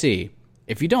what I see.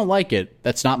 If you don't like it,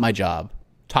 that's not my job.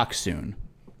 Talk soon.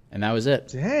 And that was it.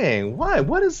 Dang, why?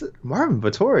 What is it? Marvin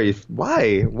Vettori?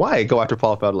 Why go after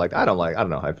Paul Felder like that? I don't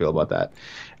know how I feel about that.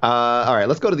 All right,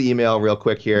 let's go to the email real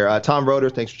quick here. Tom Roeder,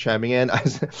 thanks for chiming in. I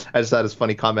just had this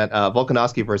funny comment.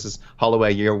 Volkanovski versus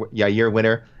Holloway, year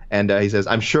winner. And he says,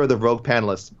 I'm sure the rogue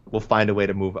panelists will find a way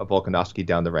to move Volkanovski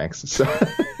down the ranks. So,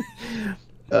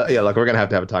 look, we're going to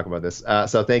have a talk about this.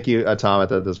 So thank you, Tom. I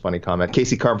thought that was a funny comment.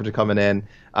 Casey Carpenter coming in.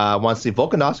 Wants to see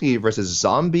Volkanovski versus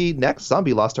Zombie next.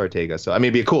 Zombie lost to Ortega. So, I mean,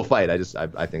 it'd be a cool fight.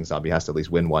 I think Zombie has to at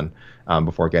least win one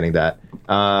before getting that.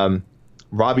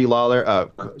 Robbie Lawler,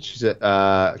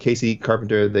 Casey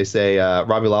Carpenter, they say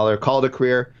Robbie Lawler, call it a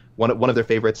career. One of their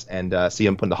favorites, and see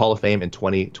him put in the Hall of Fame in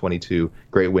 2022.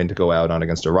 Great win to go out on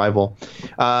against a rival.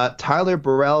 Tyler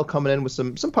Burrell coming in with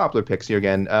some popular picks here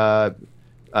again.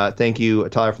 Thank you,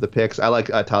 Tyler, for the picks. I like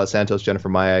Tyler Santos, Jennifer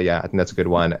Maia. Yeah, I think that's a good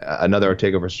one. Another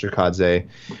Ortega versus Shirkadze.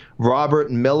 Robert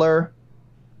Miller,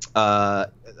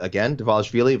 again,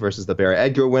 Dvalishvili versus the Barra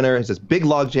Edgar winner. He says, big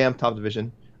logjam, top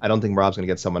division. I don't think Rob's going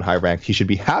to get someone high ranked. He should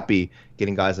be happy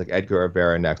getting guys like Edgar or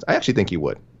Vera next. I actually think he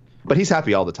would. But he's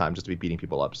happy all the time just to be beating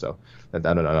people up. So I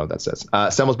don't know what that says.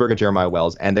 Semmelsberger and Jeremiah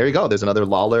Wells. And there you go. There's another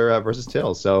Lawler versus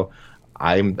Till. So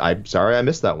I'm sorry I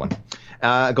missed that one.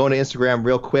 Going to Instagram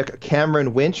real quick.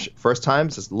 Cameron Winch, first time,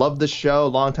 says, love the show.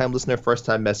 Long time listener, first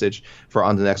time message for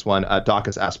on the next one.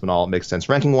 Dawkins Aspinall makes sense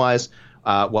ranking wise.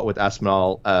 what with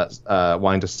Aspinall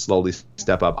wanting to slowly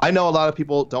step up. I know a lot of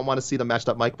people don't want to see them matched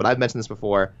up, Mike, but I've mentioned this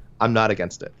before. I'm not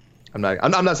against it. I'm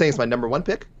not saying it's my number one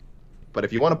pick, but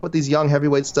if you want to put these young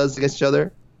heavyweight studs against each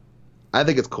other, I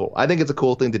think it's cool. I think it's a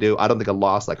cool thing to do. I don't think a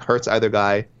loss like hurts either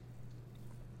guy.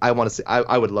 I want to see.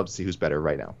 I would love to see who's better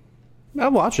right now.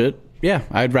 I'll watch it. Yeah,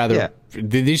 I'd rather. Yeah.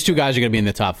 These two guys are going to be in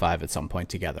the top 5 at some point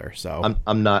together. So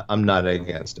I'm not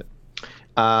against it.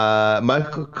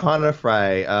 Michael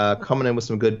Conifray coming in with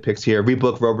some good picks here.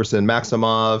 Rebook Roberson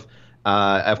Maximov.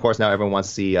 Of course, now everyone wants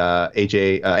to see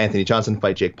Anthony Johnson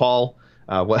fight Jake Paul.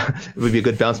 It would be a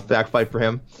good bounce back fight for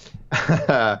him.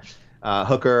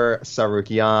 Hooker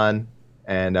Sarukian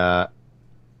and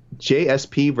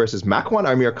JSP versus Makwan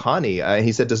Amirkhani.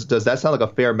 He said, does that sound like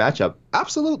a fair matchup?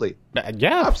 Absolutely.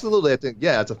 Yeah. Absolutely. I think,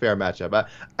 it's a fair matchup.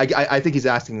 I think he's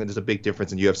asking that there's a big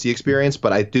difference in UFC experience,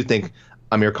 but I do think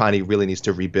Amirkhani really needs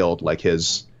to rebuild. Like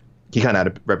he kind of had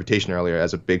a reputation earlier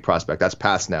as a big prospect. That's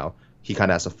past now. He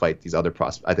kind of has to fight these other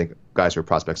I think guys who are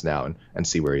prospects now and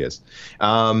see where he is.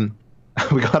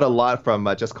 We got a lot from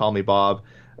Just Call Me Bob.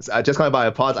 Just Call Me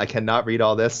Bob, pods. I cannot read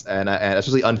all this, and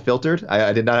especially unfiltered.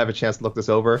 I did not have a chance to look this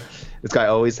over. This guy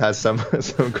always has some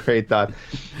great thought.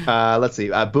 Let's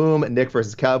see. Boom, Nick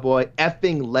versus Cowboy.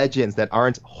 Effing legends that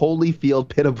aren't Holyfield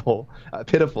pitiful, but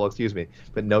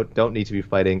don't need to be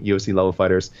fighting UFC level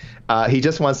fighters. He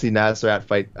just wants to see Nasrat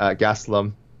fight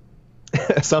Gastelum.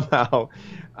 Somehow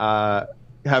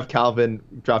have Calvin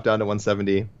drop down to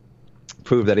 170.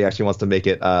 Prove that he actually wants to make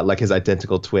it like his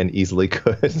identical twin easily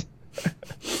could.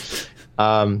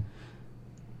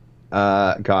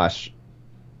 Gosh.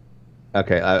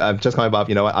 Okay, I'm just calling Bob.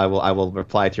 You know what? I will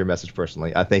reply to your message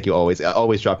personally. Thank you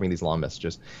always dropping these long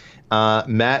messages.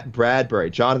 Matt Bradbury,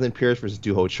 Jonathan Pierce versus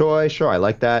Doo-Ho Choi. Sure, I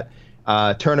like that.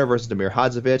 Turner versus Damir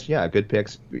Hadzovic. Yeah, good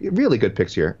picks. Really good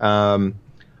picks here.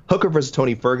 Hooker versus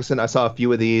Tony Ferguson. I saw a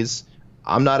few of these.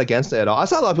 I'm not against it at all. I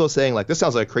saw a lot of people saying like this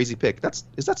sounds like a crazy pick. That's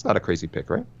not a crazy pick,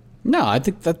 right? No, I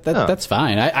think that's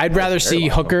fine. I'd rather see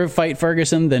Hooker fight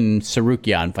Ferguson than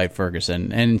Sarukian fight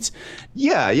Ferguson. And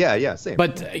yeah, same.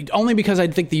 But only because I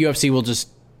think the UFC will just.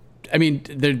 I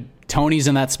mean, Tony's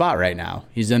in that spot right now.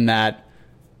 He's in that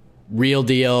real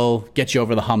deal, get you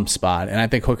over the hump spot, and I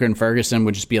think Hooker and Ferguson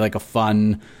would just be like a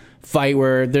fun fight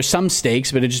where there's some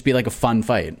stakes, but it'd just be like a fun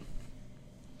fight.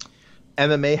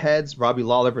 MMA heads, Robbie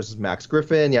Lawler versus Max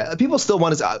Griffin. Yeah, people still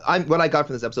want to. What I got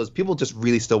from this episode is people just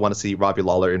really still want to see Robbie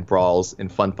Lawler in brawls, in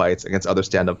fun fights against other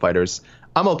stand-up fighters.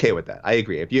 I'm okay with that. I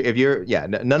agree. If you're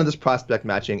none of this prospect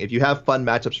matching. If you have fun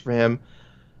matchups for him,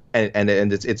 and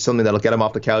it's something that'll get him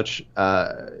off the couch.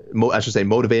 I should say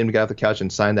motivate him to get off the couch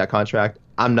and sign that contract.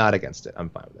 I'm not against it. I'm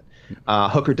fine with it.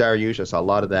 Hooker Dariush, I saw a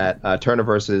lot of that. Turner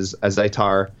versus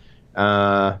Azaitar.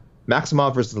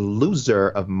 Maximov versus the loser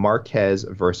of Marquez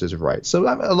versus Wright. So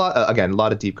a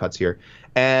lot of deep cuts here.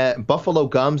 And Buffalo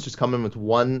Gums just coming with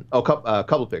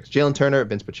couple picks. Jalen Turner,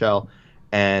 Vince Pichel,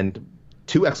 and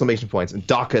 2 exclamation points.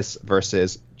 Dawkins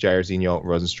versus Jairzinho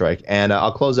Rosenstrike. And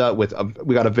I'll close out with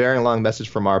we got a very long message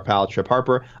from our pal Trip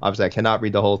Harper. Obviously, I cannot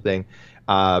read the whole thing,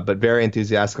 but very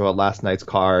enthusiastic about last night's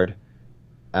card.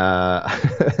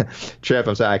 Trip,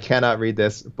 I'm sorry, I cannot read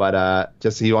this, but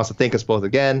just he wants to thank us both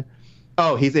again.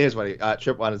 Oh, here's what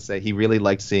Trip wanted to say. He really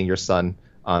liked seeing your son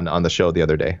on the show the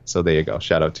other day. So there you go.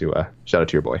 Shout out to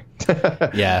your boy.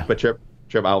 Yeah. But Trip,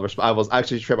 I will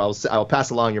pass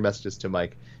along your messages to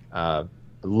Mike.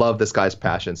 Love this guy's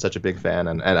passion. Such a big fan,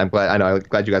 and I'm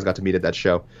glad you guys got to meet at that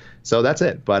show. So that's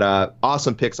it. But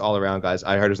awesome picks all around, guys.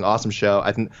 I heard it was an awesome show.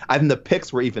 I think the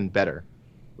picks were even better.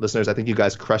 Listeners, I think you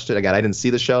guys crushed it. Again, I didn't see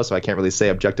the show, so I can't really say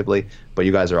objectively, but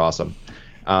you guys are awesome.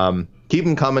 Keep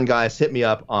them coming, guys. Hit me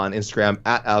up on Instagram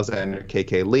at Alexander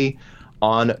KK Lee,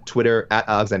 on Twitter at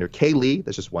Alexander K Lee.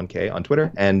 That's just 1K on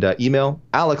Twitter, and email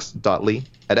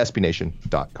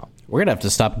alex.lee@sbnation.com. We're gonna have to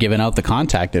stop giving out the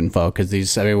contact info because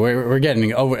we're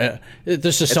getting over.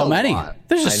 There's just so many.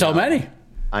 There's just so many.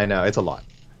 I know, it's a lot.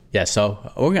 Yeah,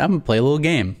 so I'm gonna play a little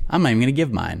game. I'm not even gonna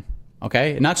give mine.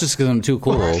 Okay, not just because I'm too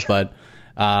cool, but.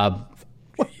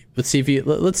 Let's see if you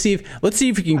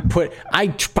can put. I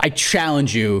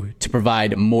challenge you to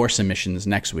provide more submissions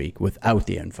next week without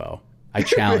the info. I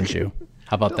challenge you.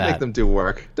 How about that? Don't make them do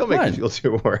work. Don't make them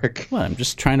do work. Well, I'm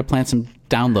just trying to plant some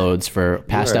downloads for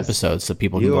past episodes so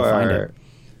people can go find it.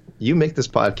 You make this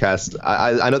podcast.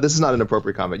 I know this is not an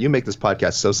appropriate comment. You make this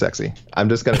podcast so sexy. I'm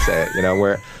just gonna say it.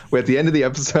 We're at the end of the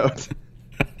episode.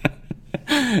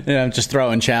 Yeah, I'm just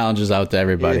throwing challenges out to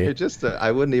everybody.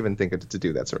 I wouldn't even think to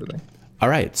do that sort of thing. All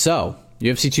right, so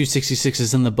UFC 266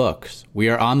 is in the books. We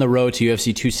are on the road to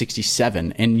UFC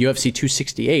 267 and UFC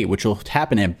 268, which will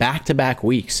happen in back-to-back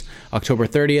weeks, October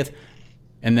 30th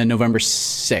and then November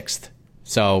 6th.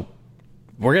 So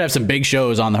we're going to have some big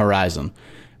shows on the horizon.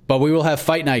 But we will have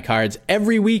fight night cards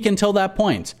every week until that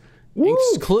point.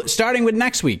 Starting with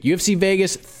next week, UFC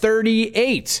Vegas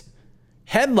 38.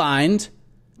 Headlined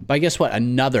by, guess what?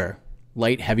 Another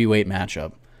light heavyweight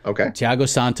matchup. Okay. Thiago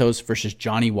Santos versus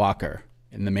Johnny Walker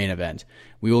in the main event.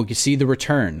 We will see the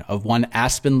return of one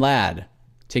Aspen Ladd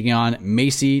taking on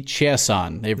Macy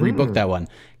Chiasson. They've rebooked that one.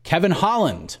 Kevin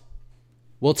Holland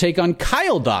will take on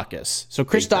Kyle Daukaus. So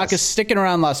Chris Daukaus sticking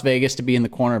around Las Vegas to be in the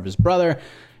corner of his brother.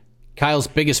 Kyle's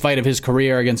biggest fight of his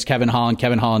career against Kevin Holland.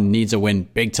 Kevin Holland needs a win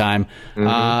big time.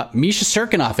 Misha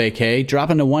Serkinov, a.k.a.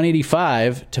 dropping to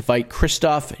 185 to fight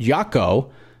Krzysztof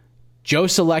Jotko. Joe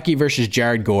Solecki versus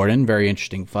Jared Gordon. Very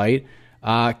interesting fight.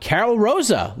 Carol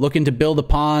Rosa looking to build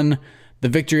upon the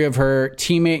victory of her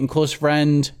teammate and close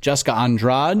friend, Jessica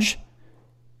Andrade,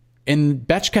 in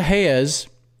Betchka Hayes'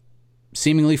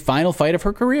 seemingly final fight of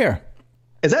her career.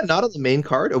 Is that not on the main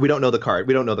card? Or we don't know the card?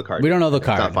 We don't know the card. We don't know the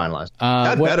card. It's not finalized.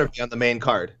 That better be on the main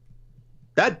card.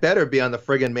 That better be on the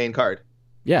friggin' main card.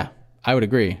 Yeah, I would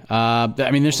agree.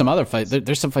 I mean, there's some other fights.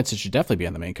 There's some fights that should definitely be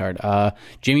on the main card.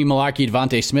 Jamie Malarkey,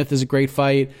 Devontae Smith is a great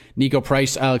fight. Nico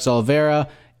Price, Alex Oliveira.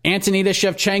 Antonina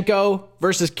Shevchenko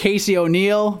versus Casey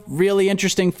O'Neill. Really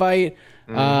interesting fight.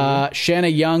 Shanna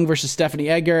Young versus Stephanie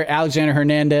Edgar. Alexander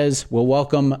Hernandez will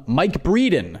welcome Mike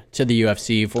Breeden to the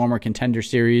UFC, former Contender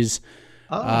Series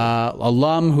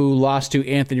alum who lost to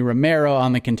Anthony Romero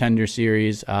on the Contender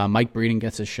Series. Mike Breeden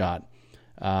gets a shot.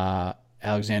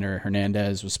 Alexander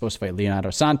Hernandez was supposed to fight Leonardo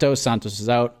Santos. Santos is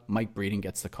out. Mike Breeden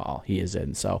gets the call. He is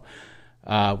in. So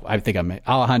I think I'm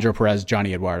Alejandro Perez,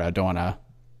 Johnny Eduardo. I don't want to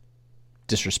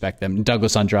disrespect them.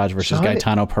 Douglas Andrade versus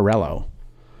Gaetano Perello.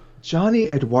 Johnny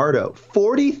Eduardo,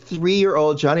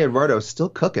 43-year-old Johnny Eduardo, still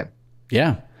cooking.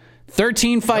 Yeah.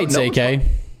 13 fights, AK.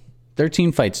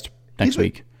 13 fights next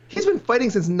week. He's been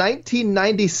fighting since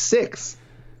 1996.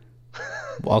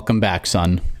 Welcome back,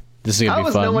 son. This is going to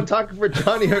be fun. How is no one talking for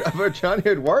Johnny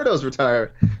Eduardo's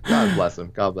retirement? God bless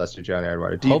him. God bless you, Johnny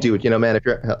Eduardo. Man, if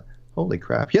you're... Holy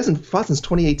crap. He hasn't fought since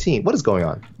 2018. What is going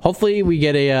on? Hopefully we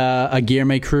get a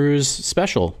Guilherme Cruz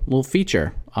special, little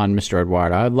feature on Mr.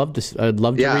 Eduardo. I'd love to read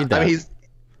that. I mean,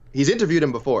 he's interviewed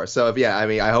him before. So,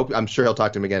 I'm sure he'll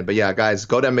talk to him again. But, yeah, guys,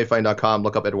 go to MMAfighting.com,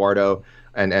 look up Eduardo,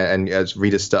 and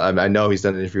read his stuff. I know he's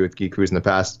done an interview with Guy Cruz in the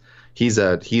past. He's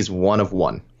one of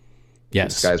one.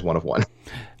 Yes. This guy's one of one.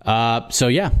 So,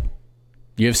 yeah.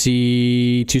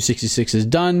 UFC 266 is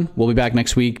done. We'll be back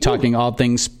next week talking all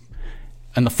things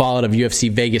and the fallout of UFC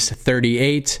Vegas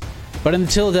 38. But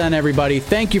until then, everybody,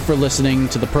 thank you for listening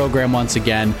to the program once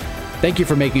again. Thank you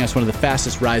for making us one of the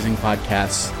fastest rising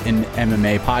podcasts in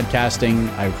MMA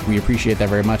podcasting. We appreciate that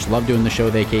very much. Love doing the show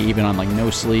with AK, even on no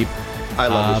sleep. I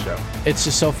love the show. It's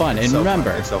just so fun. It's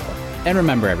so fun. And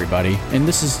remember, everybody, and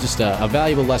this is just a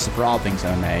valuable lesson for all things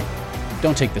MMA.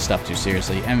 Don't take this stuff too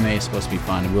seriously. MMA is supposed to be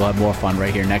fun, and we'll have more fun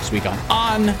right here next week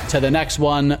on to the Next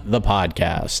One, the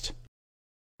podcast.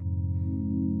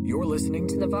 You're listening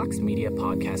to the Vox Media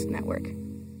Podcast Network.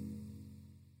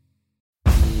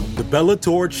 The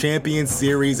Bellator Champion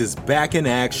Series is back in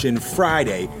action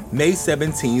Friday, May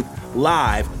 17th,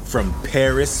 live from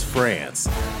Paris, France.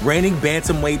 Reigning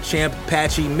bantamweight champ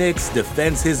Patchy Mix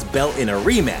defends his belt in a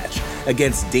rematch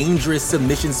against dangerous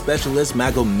submission specialist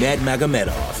Magomed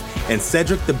Magomedov. And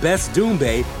Cedric the Best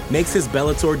Doumbé makes his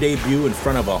Bellator debut in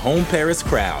front of a home Paris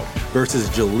crowd versus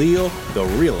Jaleel the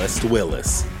Realist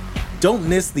Willis. Don't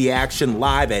miss the action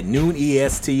live at noon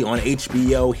EST on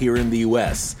HBO here in the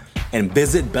US. And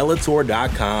visit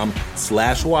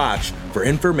Bellator.com/watch for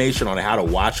information on how to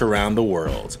watch around the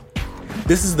world.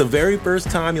 This is the very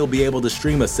first time you'll be able to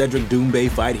stream a Cedric Doumbé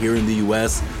fight here in the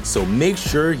US, so make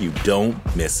sure you don't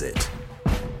miss it.